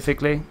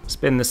specifically,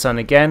 spin the sun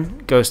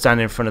again, go stand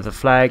in front of the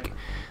flag,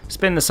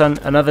 spin the sun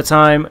another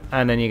time,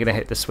 and then you're going to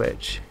hit the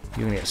switch.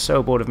 You're going to get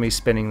so bored of me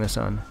spinning the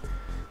sun.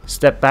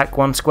 Step back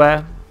 1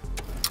 square,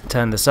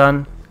 turn the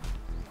sun,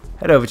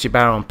 head over to your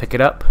barrel and pick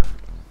it up,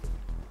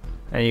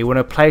 and you want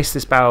to place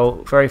this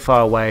barrel very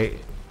far away,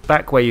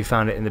 back where you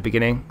found it in the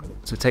beginning.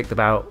 So take the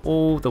barrel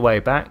all the way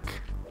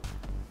back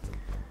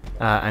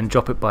and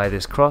drop it by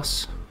this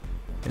cross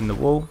in the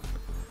wall.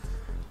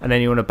 And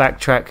then you want to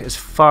backtrack as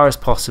far as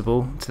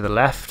possible to the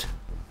left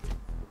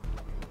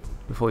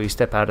before you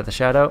step out of the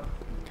shadow.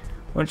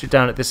 Once you're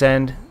down at this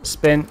end,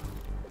 spin,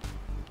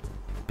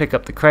 pick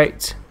up the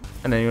crate,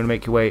 and then you want to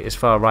make your way as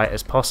far right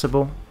as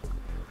possible.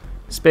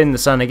 Spin the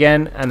sun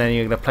again, and then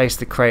you're going to place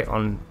the crate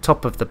on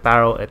top of the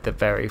barrel at the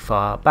very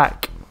far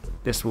back.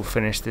 This will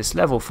finish this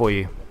level for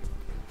you.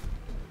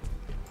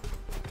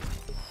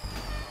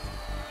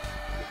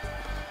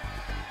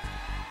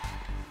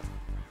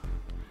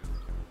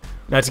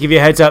 Now, to give you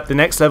a heads up, the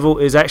next level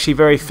is actually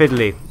very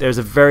fiddly. There's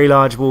a very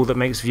large wall that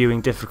makes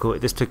viewing difficult.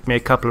 This took me a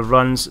couple of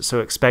runs, so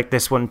expect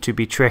this one to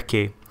be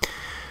tricky.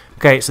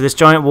 Okay, so this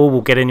giant wall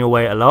will get in your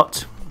way a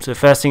lot. So the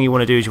first thing you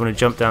want to do is you want to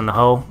jump down the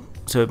hole.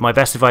 So my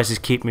best advice is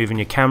keep moving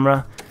your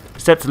camera.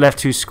 Step to the left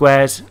 2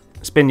 squares,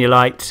 spin your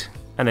light,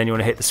 and then you want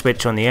to hit the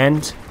switch on the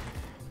end.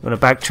 You want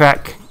to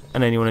backtrack,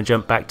 and then you want to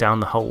jump back down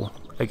the hole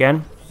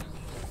again.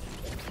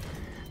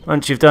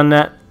 Once you've done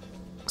that,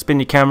 spin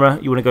your camera.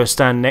 You want to go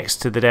stand next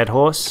to the dead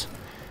horse.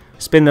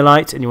 Spin the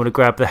light, and you want to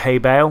grab the hay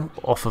bale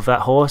off of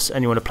that horse,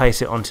 and you want to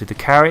place it onto the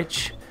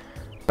carriage.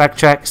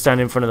 Backtrack,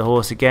 stand in front of the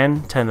horse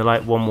again, turn the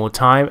light 1 more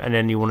time, and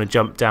then you want to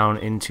jump down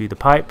into the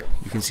pipe.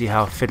 You can see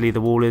how fiddly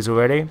the wall is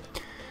already.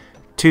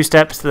 2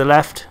 steps to the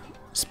left,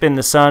 spin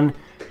the sun,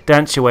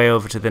 dance your way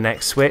over to the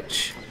next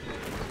switch.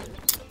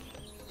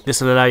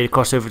 This will allow you to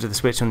cross over to the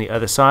switch on the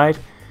other side.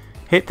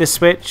 Hit this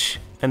switch,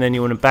 and then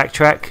you want to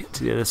backtrack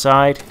to the other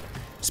side,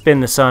 spin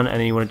the sun, and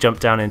then you want to jump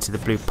down into the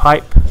blue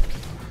pipe.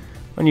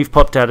 When you've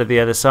popped out of the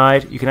other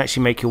side, you can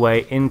actually make your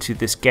way into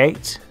this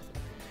gate.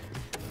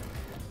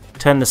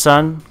 Turn the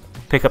sun,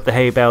 pick up the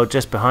hay bale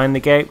just behind the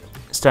gate,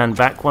 stand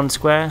back 1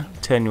 square,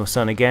 turn your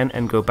sun again,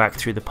 and go back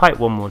through the pipe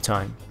 1 more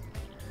time.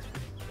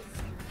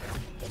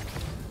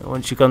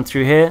 Once you've gone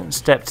through here,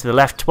 step to the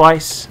left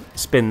twice,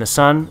 spin the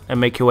sun, and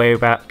make your way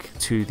back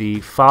to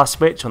the far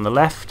switch on the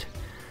left.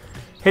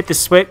 Hit the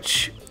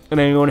switch, and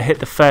then you want to hit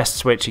the first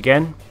switch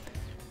again.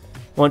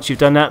 Once you've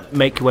done that,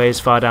 make your way as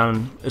far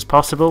down as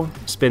possible,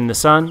 spin the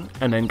sun,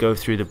 and then go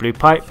through the blue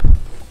pipe.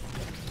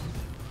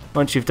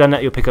 Once you've done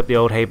that, you'll pick up the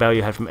old hay bale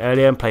you had from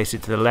earlier and place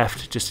it to the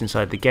left just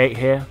inside the gate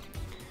here.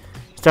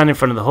 Stand in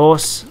front of the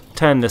horse,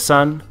 turn the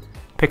sun,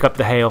 pick up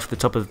the hay off the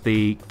top of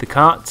the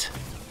cart.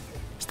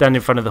 Stand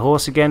in front of the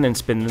horse again and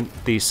spin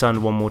the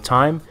sun 1 more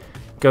time.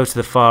 Go to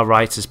the far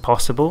right as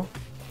possible.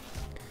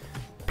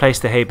 Place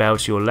the hay bale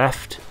to your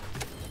left.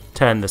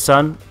 Turn the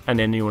sun, and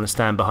then you want to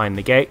stand behind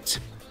the gate.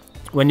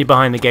 When you're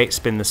behind the gate,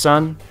 spin the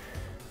sun.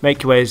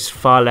 Make your way as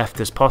far left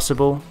as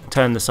possible.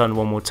 Turn the sun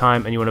 1 more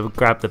time, and you want to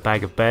grab the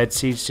bag of bird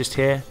seeds just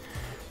here.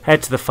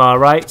 Head to the far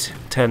right,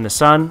 turn the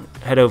sun,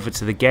 head over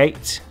to the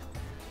gate.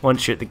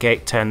 Once you're at the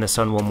gate, turn the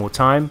sun 1 more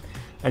time,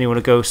 and you want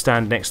to go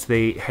stand next to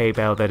the hay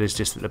bale that is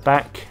just at the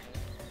back.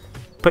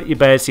 Put your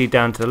bird seed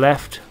down to the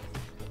left.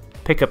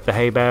 Pick up the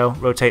hay bale,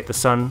 rotate the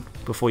sun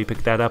before you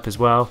pick that up as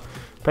well.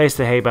 Place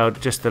the hay bale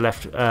just to the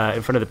left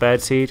in front of the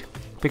bird seed.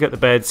 Pick up the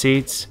bird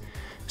seeds.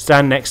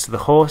 Stand next to the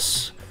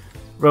horse,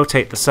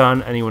 rotate the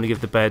sun, and you want to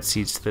give the bird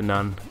seeds to the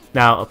nun.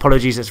 Now,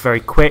 apologies, it's very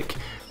quick.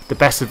 The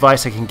best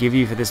advice I can give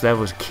you for this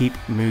level is keep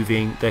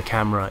moving the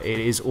camera. It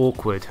is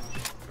awkward.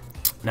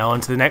 Now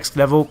on to the next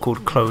level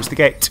called Close the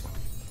Gate.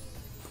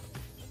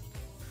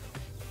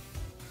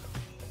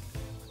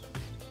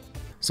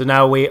 So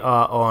now we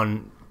are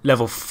on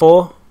level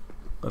 4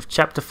 of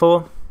chapter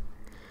 4.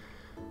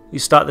 You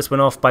start this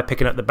one off by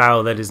picking up the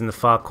barrel that is in the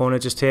far corner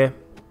just here.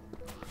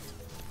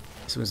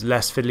 This one's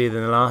less fiddly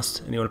than the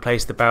last, and you want to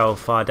place the barrel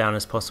far down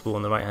as possible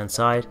on the right hand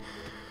side.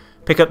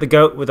 Pick up the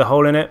goat with a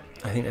hole in it.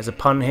 I think there's a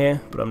pun here,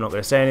 but I'm not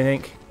going to say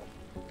anything.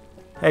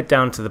 Head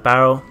down to the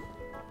barrel.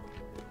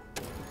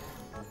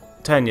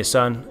 Turn your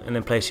sun, and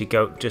then place your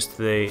goat just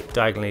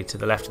diagonally to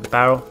the left of the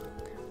barrel.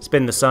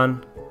 Spin the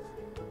sun.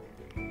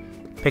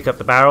 Pick up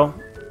the barrel,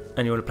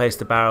 and you want to place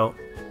the barrel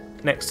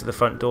next to the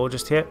front door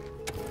just here.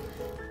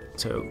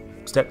 So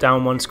step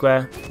down 1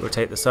 square,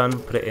 rotate the sun,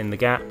 put it in the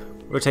gap.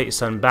 Rotate your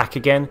sun back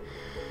again.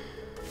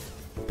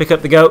 Pick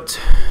up the goat,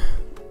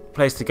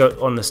 place the goat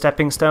on the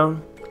stepping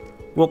stone,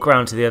 walk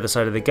around to the other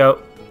side of the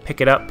goat,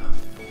 pick it up,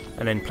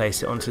 and then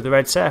place it onto the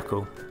red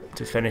circle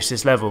to finish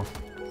this level.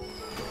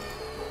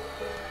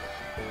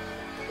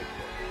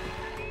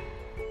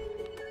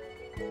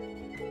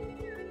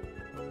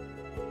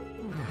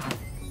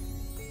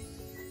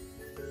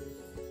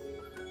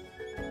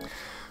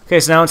 Okay,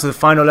 so now on to the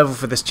final level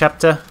for this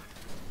chapter.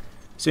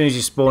 As soon as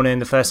you spawn in,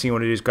 the first thing you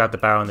want to do is grab the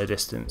barrel in the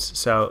distance.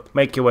 So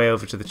make your way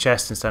over to the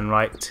chest and stand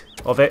right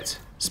of it.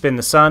 Spin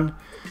the sun.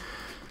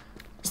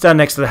 Stand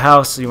next to the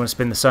house, you want to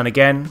spin the sun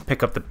again,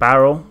 pick up the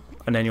barrel,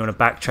 and then you want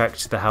to backtrack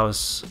to the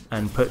house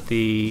and put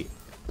the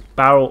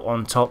barrel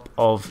on top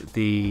of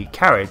the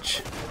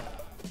carriage.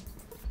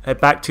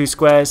 Head back 2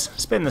 squares,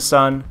 spin the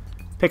sun,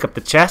 pick up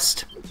the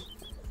chest,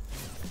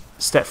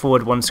 step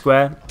forward 1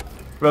 square,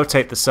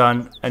 rotate the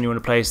sun, and you want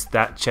to place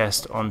that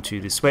chest onto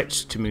the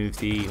switch to move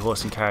the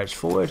horse and carriage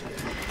forward.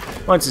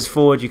 Once it's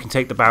forward, you can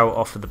take the barrel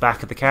off of the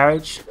back of the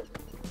carriage.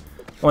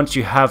 Once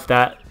you have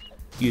that,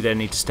 you then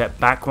need to step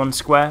back 1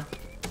 square,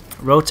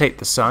 rotate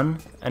the sun,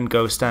 and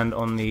go stand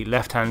on the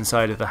left hand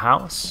side of the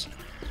house.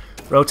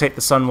 Rotate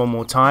the sun 1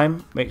 more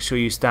time, make sure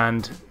you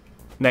stand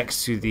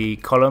next to the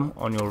column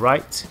on your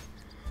right.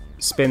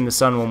 Spin the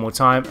sun 1 more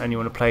time, and you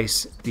want to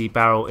place the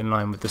barrel in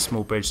line with the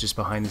small bridge just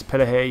behind this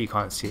pillar here. You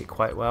can't see it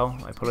quite well,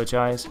 I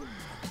apologise.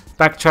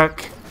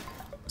 Backtrack,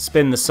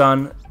 spin the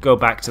sun, go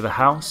back to the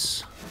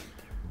house.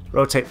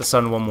 Rotate the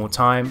sun 1 more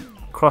time,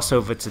 cross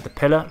over to the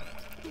pillar.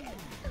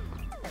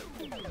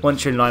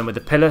 Once you're in line with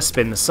the pillar,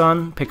 spin the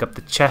sun, pick up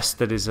the chest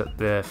that is at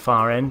the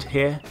far end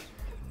here.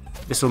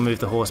 This will move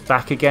the horse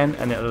back again,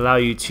 and it will allow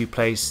you to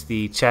place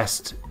the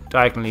chest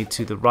diagonally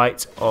to the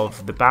right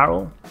of the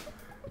barrel.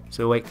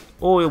 So wait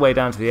all the way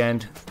down to the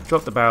end,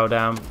 drop the barrel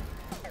down,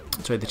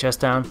 sorry, the chest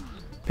down,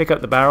 pick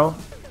up the barrel,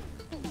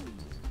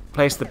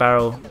 place the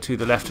barrel to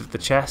the left of the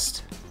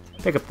chest,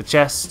 pick up the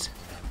chest,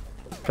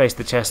 place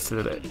the chest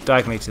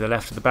diagonally to the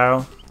left of the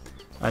barrel,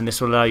 and this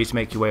will allow you to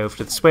make your way over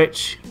to the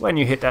switch. When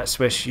you hit that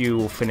switch, you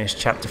will finish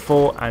chapter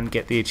 4 and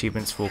get the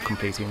achievements for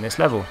completing this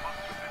level.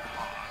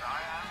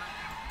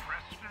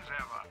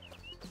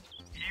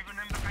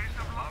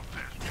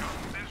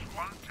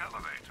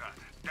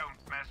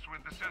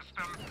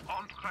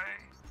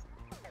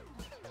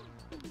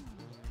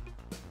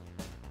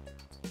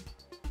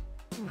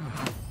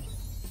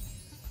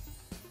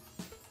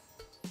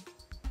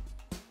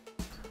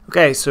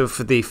 Okay, so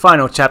for the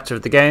final chapter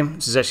of the game,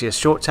 this is actually a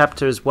short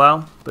chapter as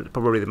well, but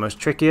probably the most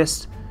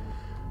trickiest.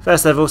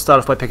 First level, start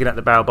off by picking up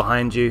the barrel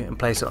behind you and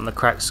place it on the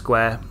cracked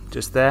square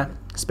just there.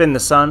 Spin the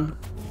sun,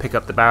 pick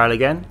up the barrel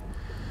again.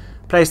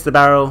 Place the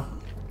barrel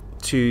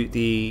to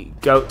the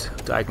goat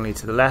diagonally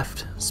to the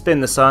left.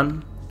 Spin the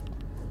sun,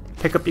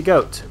 pick up your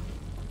goat.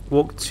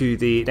 Walk to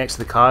the next to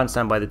the car and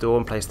stand by the door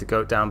and place the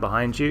goat down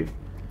behind you.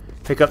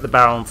 Pick up the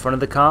barrel in front of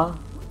the car,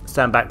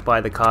 stand back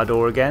by the car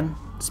door again.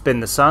 Spin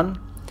the sun.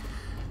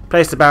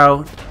 Place the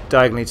barrel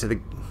diagonally to the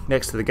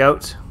next to the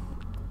goat.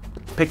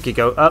 Pick your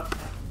goat up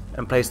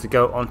and place the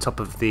goat on top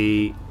of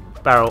the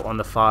barrel on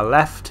the far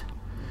left.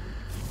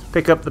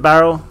 Pick up the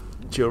barrel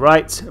to your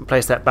right and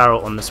place that barrel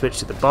on the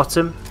switch at the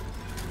bottom.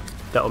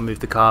 That will move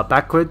the car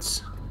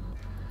backwards.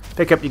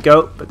 Pick up your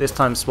goat, but this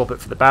time swap it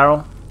for the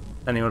barrel,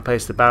 and you want to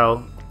place the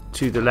barrel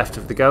to the left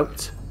of the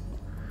goat.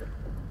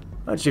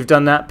 Once you've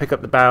done that, pick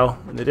up the barrel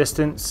in the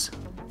distance,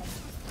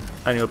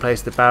 and you'll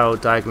place the barrel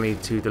diagonally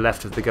to the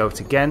left of the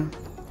goat again.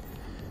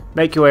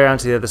 Make your way around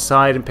to the other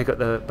side and pick up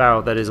the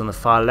barrel that is on the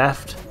far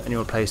left, and you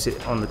will place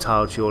it on the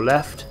tile to your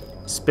left.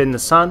 Spin the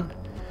sun,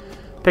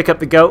 pick up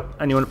the goat,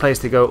 and you want to place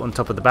the goat on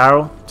top of the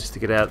barrel just to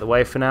get it out of the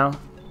way for now.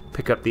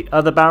 Pick up the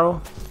other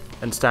barrel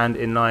and stand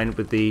in line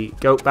with the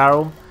goat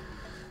barrel.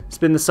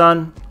 Spin the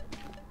sun,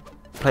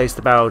 place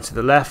the barrel to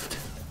the left,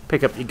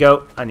 pick up your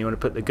goat, and you want to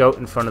put the goat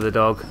in front of the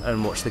dog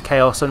and watch the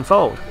chaos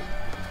unfold.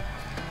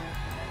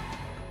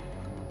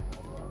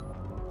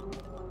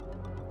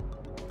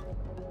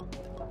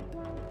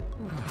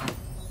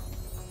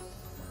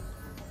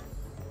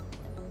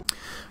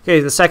 Okay,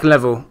 the second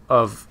level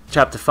of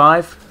chapter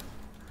 5.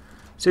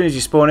 As soon as you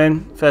spawn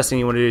in, first thing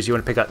you want to do is you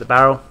want to pick up the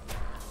barrel.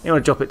 You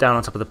want to drop it down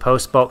on top of the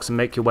post box and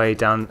make your way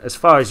down as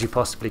far as you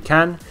possibly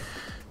can.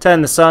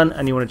 Turn the sun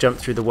and you want to jump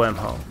through the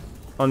wormhole.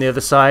 On the other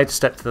side,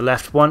 step to the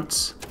left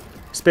once,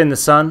 spin the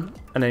sun,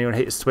 and then you want to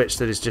hit the switch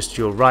that is just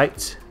to your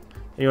right.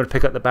 And you want to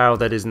pick up the barrel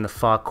that is in the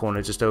far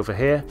corner just over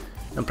here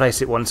and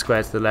place it 1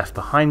 square to the left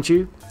behind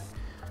you.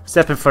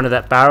 Step in front of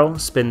that barrel,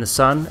 spin the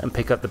sun, and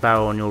pick up the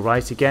barrel on your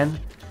right again.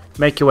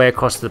 Make your way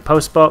across to the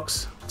post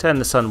box, turn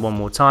the sun 1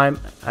 more time,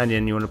 and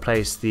then you want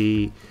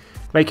to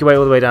make your way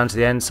all the way down to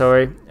the end,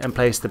 and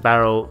place the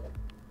barrel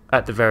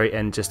at the very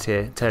end just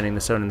here, turning the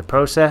sun in the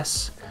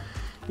process.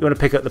 You want to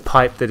pick up the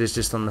pipe that is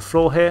just on the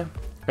floor here,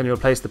 and you'll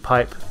place the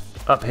pipe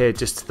up here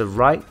just to the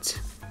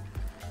right.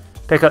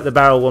 Pick up the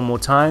barrel 1 more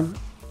time,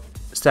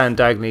 stand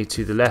diagonally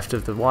to the left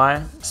of the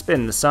wire,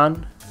 spin the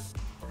sun,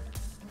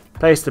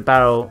 place the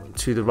barrel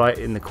to the right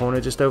in the corner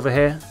just over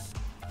here.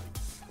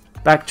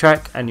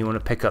 Backtrack and you want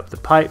to pick up the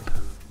pipe.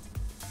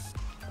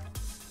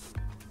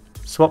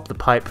 Swap the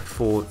pipe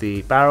for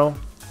the barrel.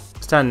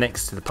 Stand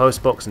next to the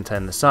post box and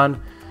turn the sun.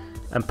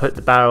 And put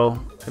the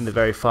barrel in the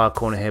very far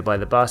corner here by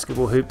the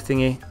basketball hoop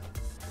thingy.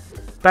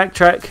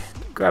 Backtrack,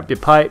 grab your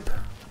pipe.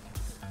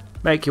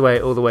 Make your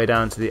way all the way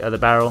down to the other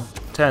barrel.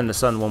 Turn the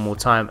sun 1 more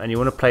time and you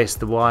want to place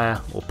the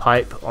wire or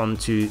pipe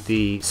onto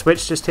the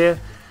switch just here.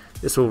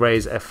 This will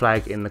raise a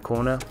flag in the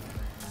corner.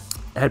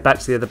 Head back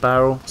to the other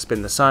barrel,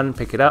 spin the sun,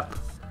 pick it up.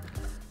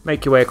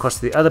 Make your way across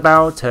to the other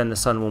barrel, turn the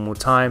sun 1 more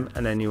time,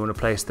 and then you want to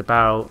place the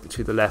barrel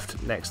to the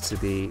left next to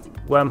the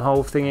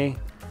wormhole thingy.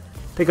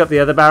 Pick up the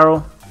other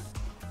barrel.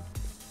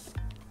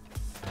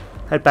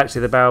 Head back to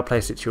the barrel,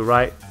 place it to your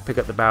right. Pick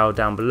up the barrel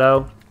down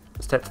below.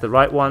 Step to the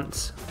right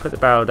once. Put the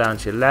barrel down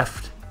to your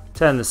left.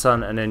 Turn the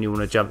sun, and then you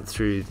want to jump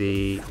through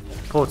the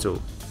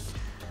portal.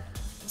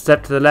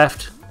 Step to the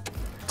left.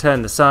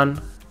 Turn the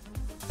sun.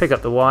 Pick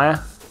up the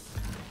wire.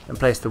 And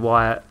place the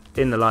wire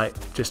in the light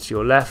just to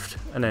your left.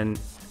 And then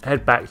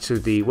head back to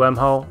the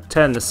wormhole.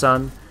 Turn the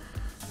sun.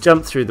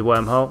 Jump through the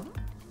wormhole.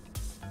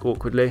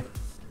 Awkwardly,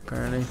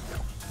 apparently.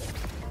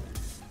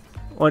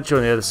 Once you're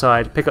on the other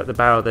side, pick up the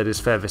barrel that is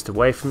furthest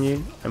away from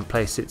you and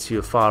place it to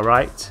your far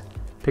right.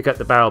 Pick up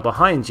the barrel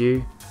behind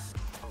you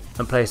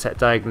and place that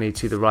diagonally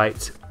to the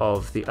right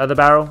of the other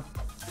barrel.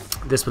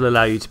 This will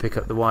allow you to pick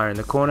up the wire in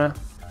the corner.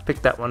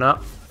 Pick that one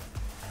up.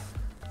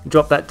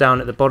 Drop that down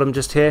at the bottom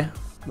just here,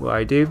 where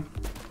I do.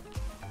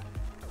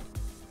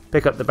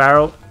 Pick up the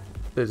barrel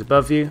that is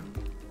above you.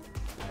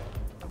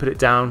 Put it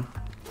down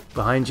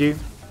behind you.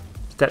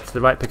 Step to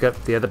the right, pick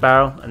up the other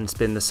barrel and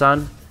spin the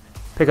sun.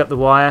 Pick up the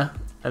wire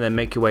and then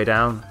make your way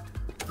down.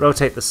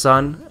 Rotate the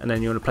sun, and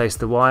then you want to place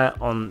the wire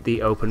on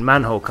the open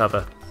manhole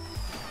cover.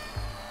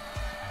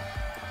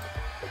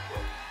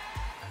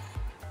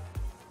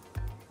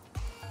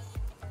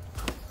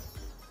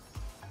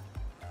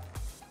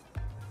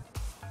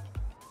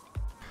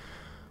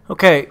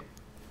 Okay,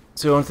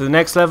 so on to the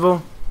next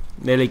level.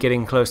 Nearly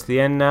getting close to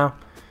the end now.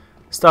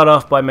 Start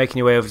off by making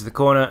your way over to the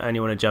corner, and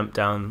you want to jump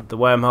down the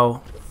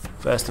wormhole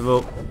first of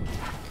all.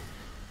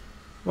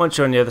 Once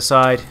you're on the other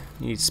side,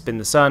 you need to spin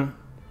the sun.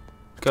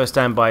 Go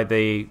stand by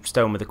the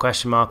stone with the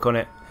question mark on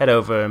it. Head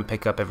over and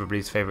pick up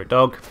everybody's favourite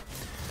dog.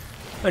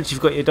 Once you've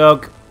got your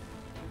dog,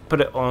 put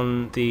it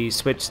on the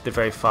switch at the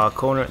very far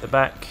corner at the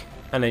back,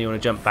 and then you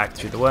want to jump back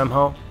through the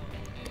wormhole.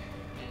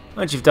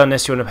 Once you've done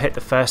this, you want to hit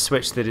the first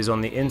switch that is on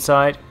the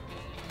inside,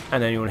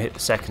 and then you want to hit the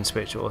second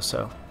switch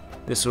also.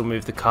 This will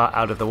move the cart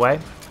out of the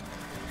way.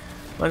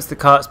 Once the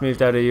cart's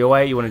moved out of your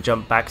way, you want to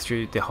jump back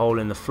through the hole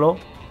in the floor.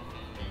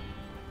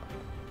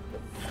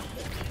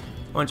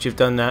 Once you've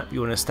done that, you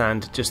want to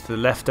stand just to the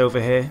left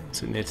over here,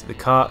 so near to the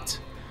cart.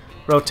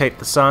 Rotate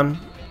the sun,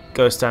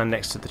 go stand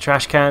next to the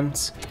trash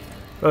cans.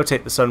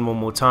 Rotate the sun one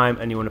more time,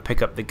 and you want to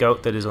pick up the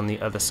goat that is on the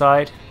other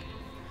side.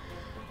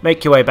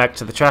 Make your way back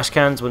to the trash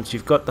cans once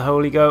you've got the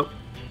holy goat.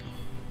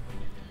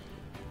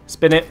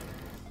 Spin it,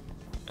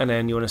 and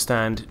then you want to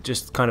stand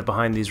just kind of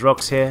behind these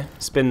rocks here.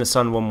 Spin the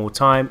sun one more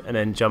time, and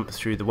then jump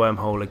through the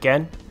wormhole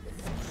again.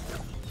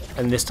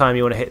 And this time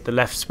you want to hit the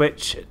left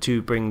switch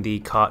to bring the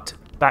cart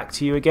back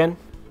to you again.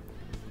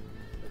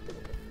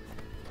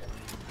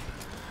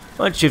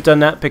 Once you've done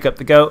that, pick up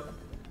the goat.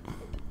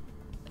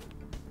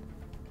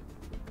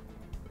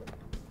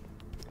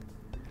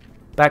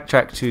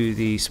 Backtrack to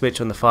the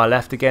switch on the far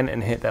left again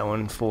and hit that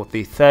one for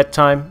the third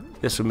time.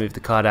 This will move the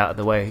cart out of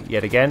the way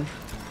yet again.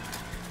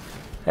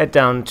 Head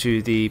down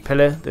to the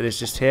pillar that is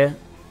just here,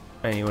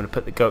 and you want to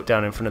put the goat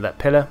down in front of that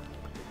pillar.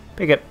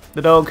 Pick up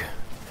the dog.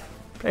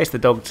 Place the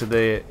dog to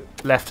the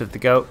left of the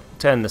goat.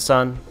 Turn the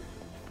sun.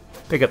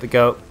 Pick up the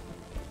goat,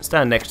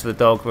 stand next to the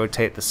dog,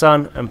 rotate the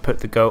sun, and put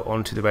the goat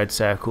onto the red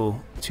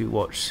circle to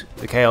watch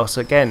the chaos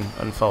again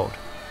unfold.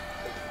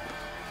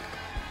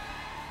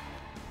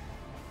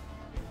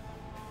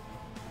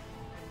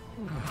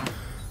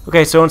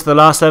 Okay, so on to the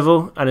last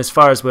level, and as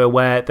far as we're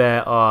aware,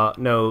 there are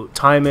no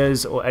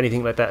timers or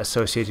anything like that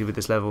associated with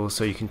this level,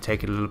 so you can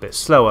take it a little bit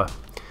slower.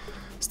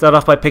 Start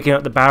off by picking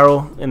up the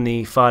barrel in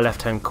the far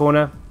left hand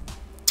corner,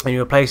 and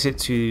you place it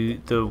to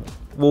the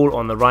wall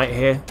on the right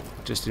here,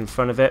 just in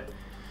front of it.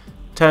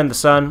 Turn the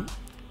sun,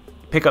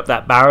 pick up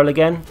that barrel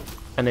again,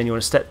 and then you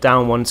want to step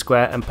down one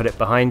square and put it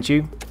behind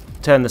you.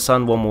 Turn the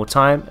sun one more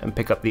time and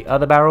pick up the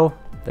other barrel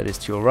that is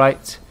to your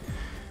right.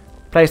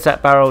 Place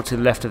that barrel to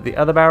the left of the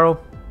other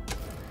barrel.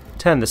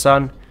 Turn the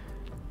sun,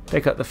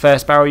 pick up the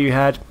first barrel you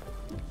had,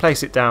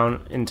 place it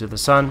down into the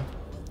sun.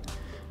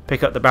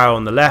 Pick up the barrel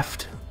on the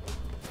left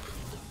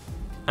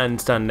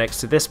and stand next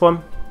to this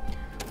one.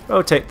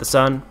 Rotate the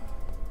sun,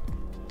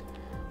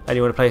 and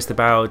you want to place the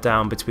barrel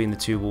down between the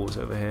two walls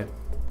over here.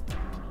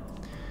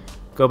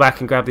 Go back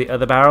and grab the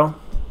other barrel,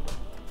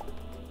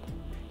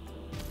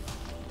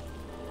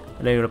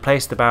 and then you want to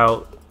place the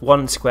barrel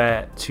one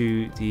square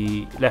to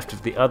the left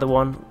of the other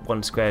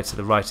one square to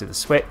the right of the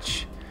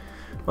switch.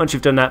 Once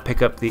you've done that,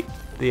 pick up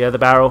the other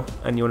barrel,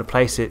 and you want to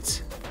place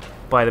it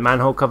by the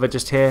manhole cover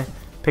just here.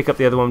 Pick up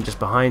the other one just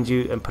behind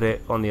you and put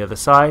it on the other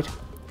side.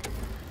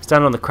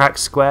 Stand on the cracked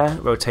square,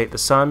 rotate the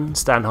sun,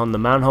 stand on the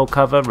manhole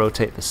cover,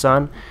 rotate the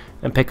sun,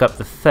 and pick up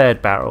the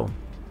third barrel.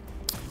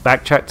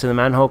 Backtrack to the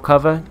manhole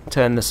cover,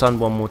 turn the sun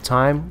one more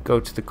time, go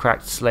to the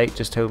cracked slate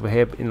just over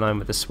here in line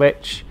with the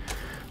switch,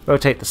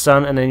 rotate the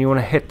sun, and then you want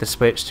to hit the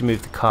switch to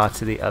move the car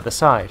to the other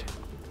side.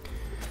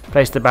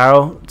 Place the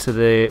barrel to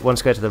the one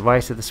square to the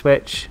right of the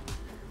switch,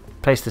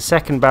 place the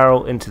second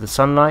barrel into the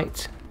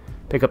sunlight,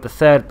 pick up the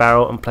third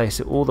barrel and place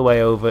it all the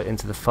way over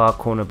into the far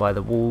corner by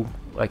the wall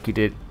like you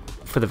did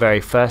for the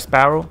very first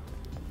barrel.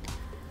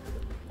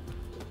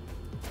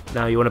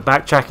 Now you want to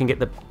backtrack and get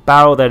the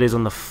barrel that is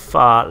on the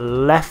far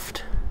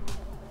left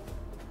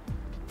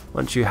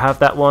Once you have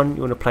that one,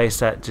 you want to place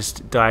that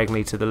just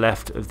diagonally to the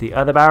left of the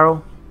other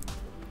barrel,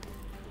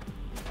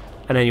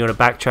 and then you want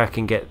to backtrack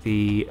and get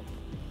the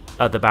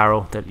other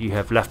barrel that you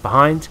have left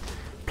behind.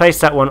 Place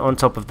that one on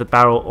top of the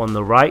barrel on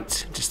the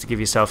right, just to give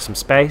yourself some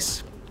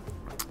space.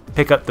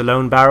 Pick up the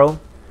lone barrel,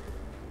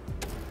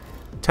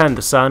 turn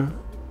the sun,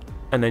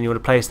 and then you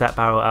want to place that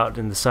barrel out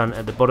in the sun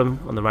at the bottom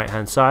on the right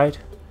hand side.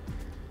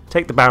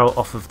 Take the barrel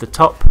off of the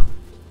top,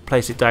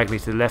 place it diagonally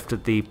to the left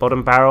of the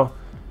bottom barrel.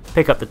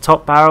 Pick up the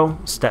top barrel,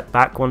 step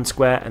back 1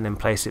 square, and then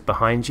place it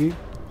behind you.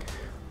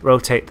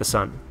 Rotate the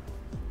sun.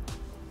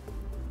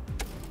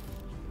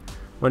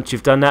 Once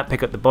you've done that,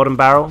 pick up the bottom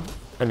barrel,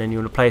 and then you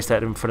want to place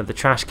that in front of the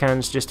trash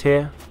cans just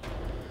here.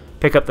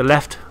 Pick up the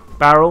left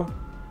barrel,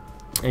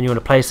 and you want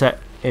to place that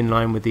in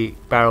line with the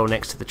barrel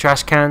next to the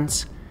trash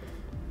cans.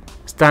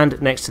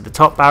 Stand next to the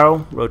top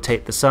barrel,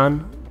 rotate the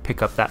sun,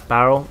 pick up that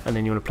barrel, and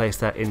then you want to place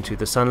that into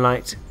the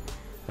sunlight,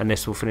 and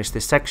this will finish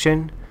this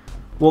section.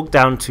 Walk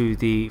down to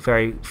the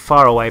very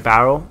far away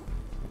barrel,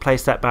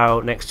 place that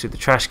barrel next to the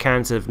trash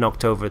cans that have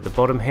knocked over at the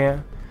bottom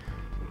here.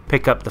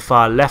 Pick up the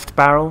far left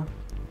barrel,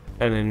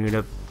 and then you're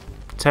going to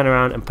turn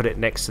around and put it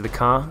next to the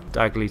car,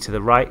 diagonally to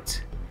the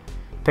right.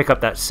 Pick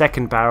up that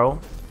second barrel,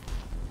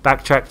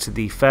 backtrack to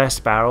the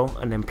first barrel,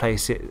 and then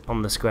place it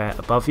on the square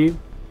above you.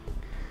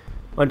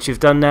 Once you've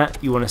done that,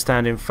 you want to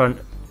stand in front,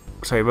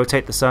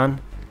 rotate the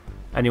sun,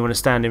 and you want to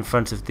stand in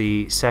front of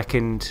the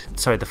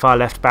the far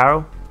left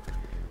barrel.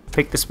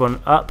 Pick this one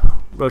up,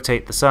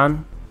 rotate the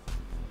sun,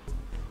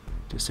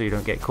 just so you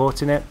don't get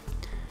caught in it.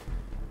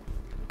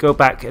 Go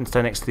back and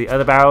stand next to the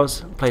other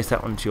barrels, place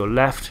that one to your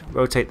left,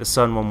 rotate the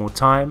sun 1 more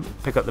time,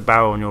 pick up the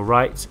barrel on your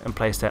right and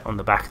place that on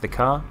the back of the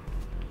car.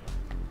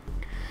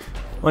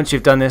 Once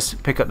you've done this,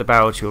 pick up the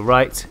barrel to your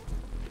right,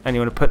 and you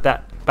want to put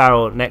that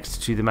barrel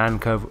next to the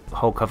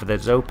manhole cover that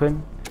is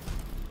open.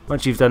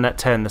 Once you've done that,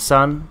 turn the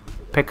sun,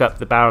 pick up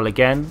the barrel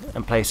again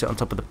and place it on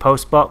top of the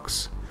post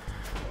box.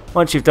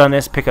 Once you've done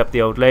this, pick up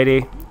the old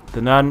lady,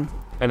 the nun,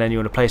 and then you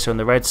want to place her on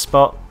the red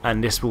spot,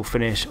 and this will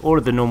finish all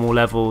of the normal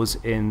levels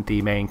in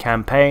the main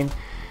campaign,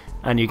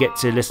 and you get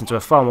to listen to a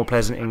far more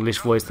pleasant English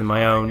voice than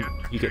my own.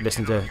 You get to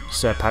listen to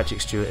Sir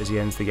Patrick Stewart as he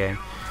ends the game.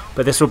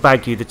 But this will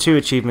bag you the 2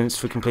 achievements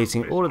for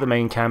completing all of the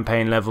main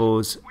campaign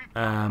levels,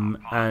 and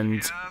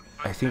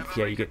I think,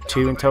 yeah, you get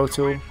 2 in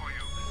total.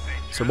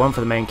 So 1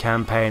 for the main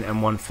campaign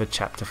and 1 for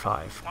Chapter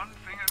 5.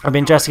 I've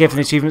been Jessica from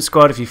the Achievement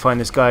Squad. If you find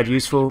this guide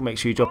useful, make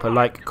sure you drop a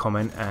like,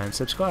 comment and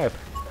subscribe.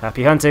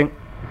 Happy hunting!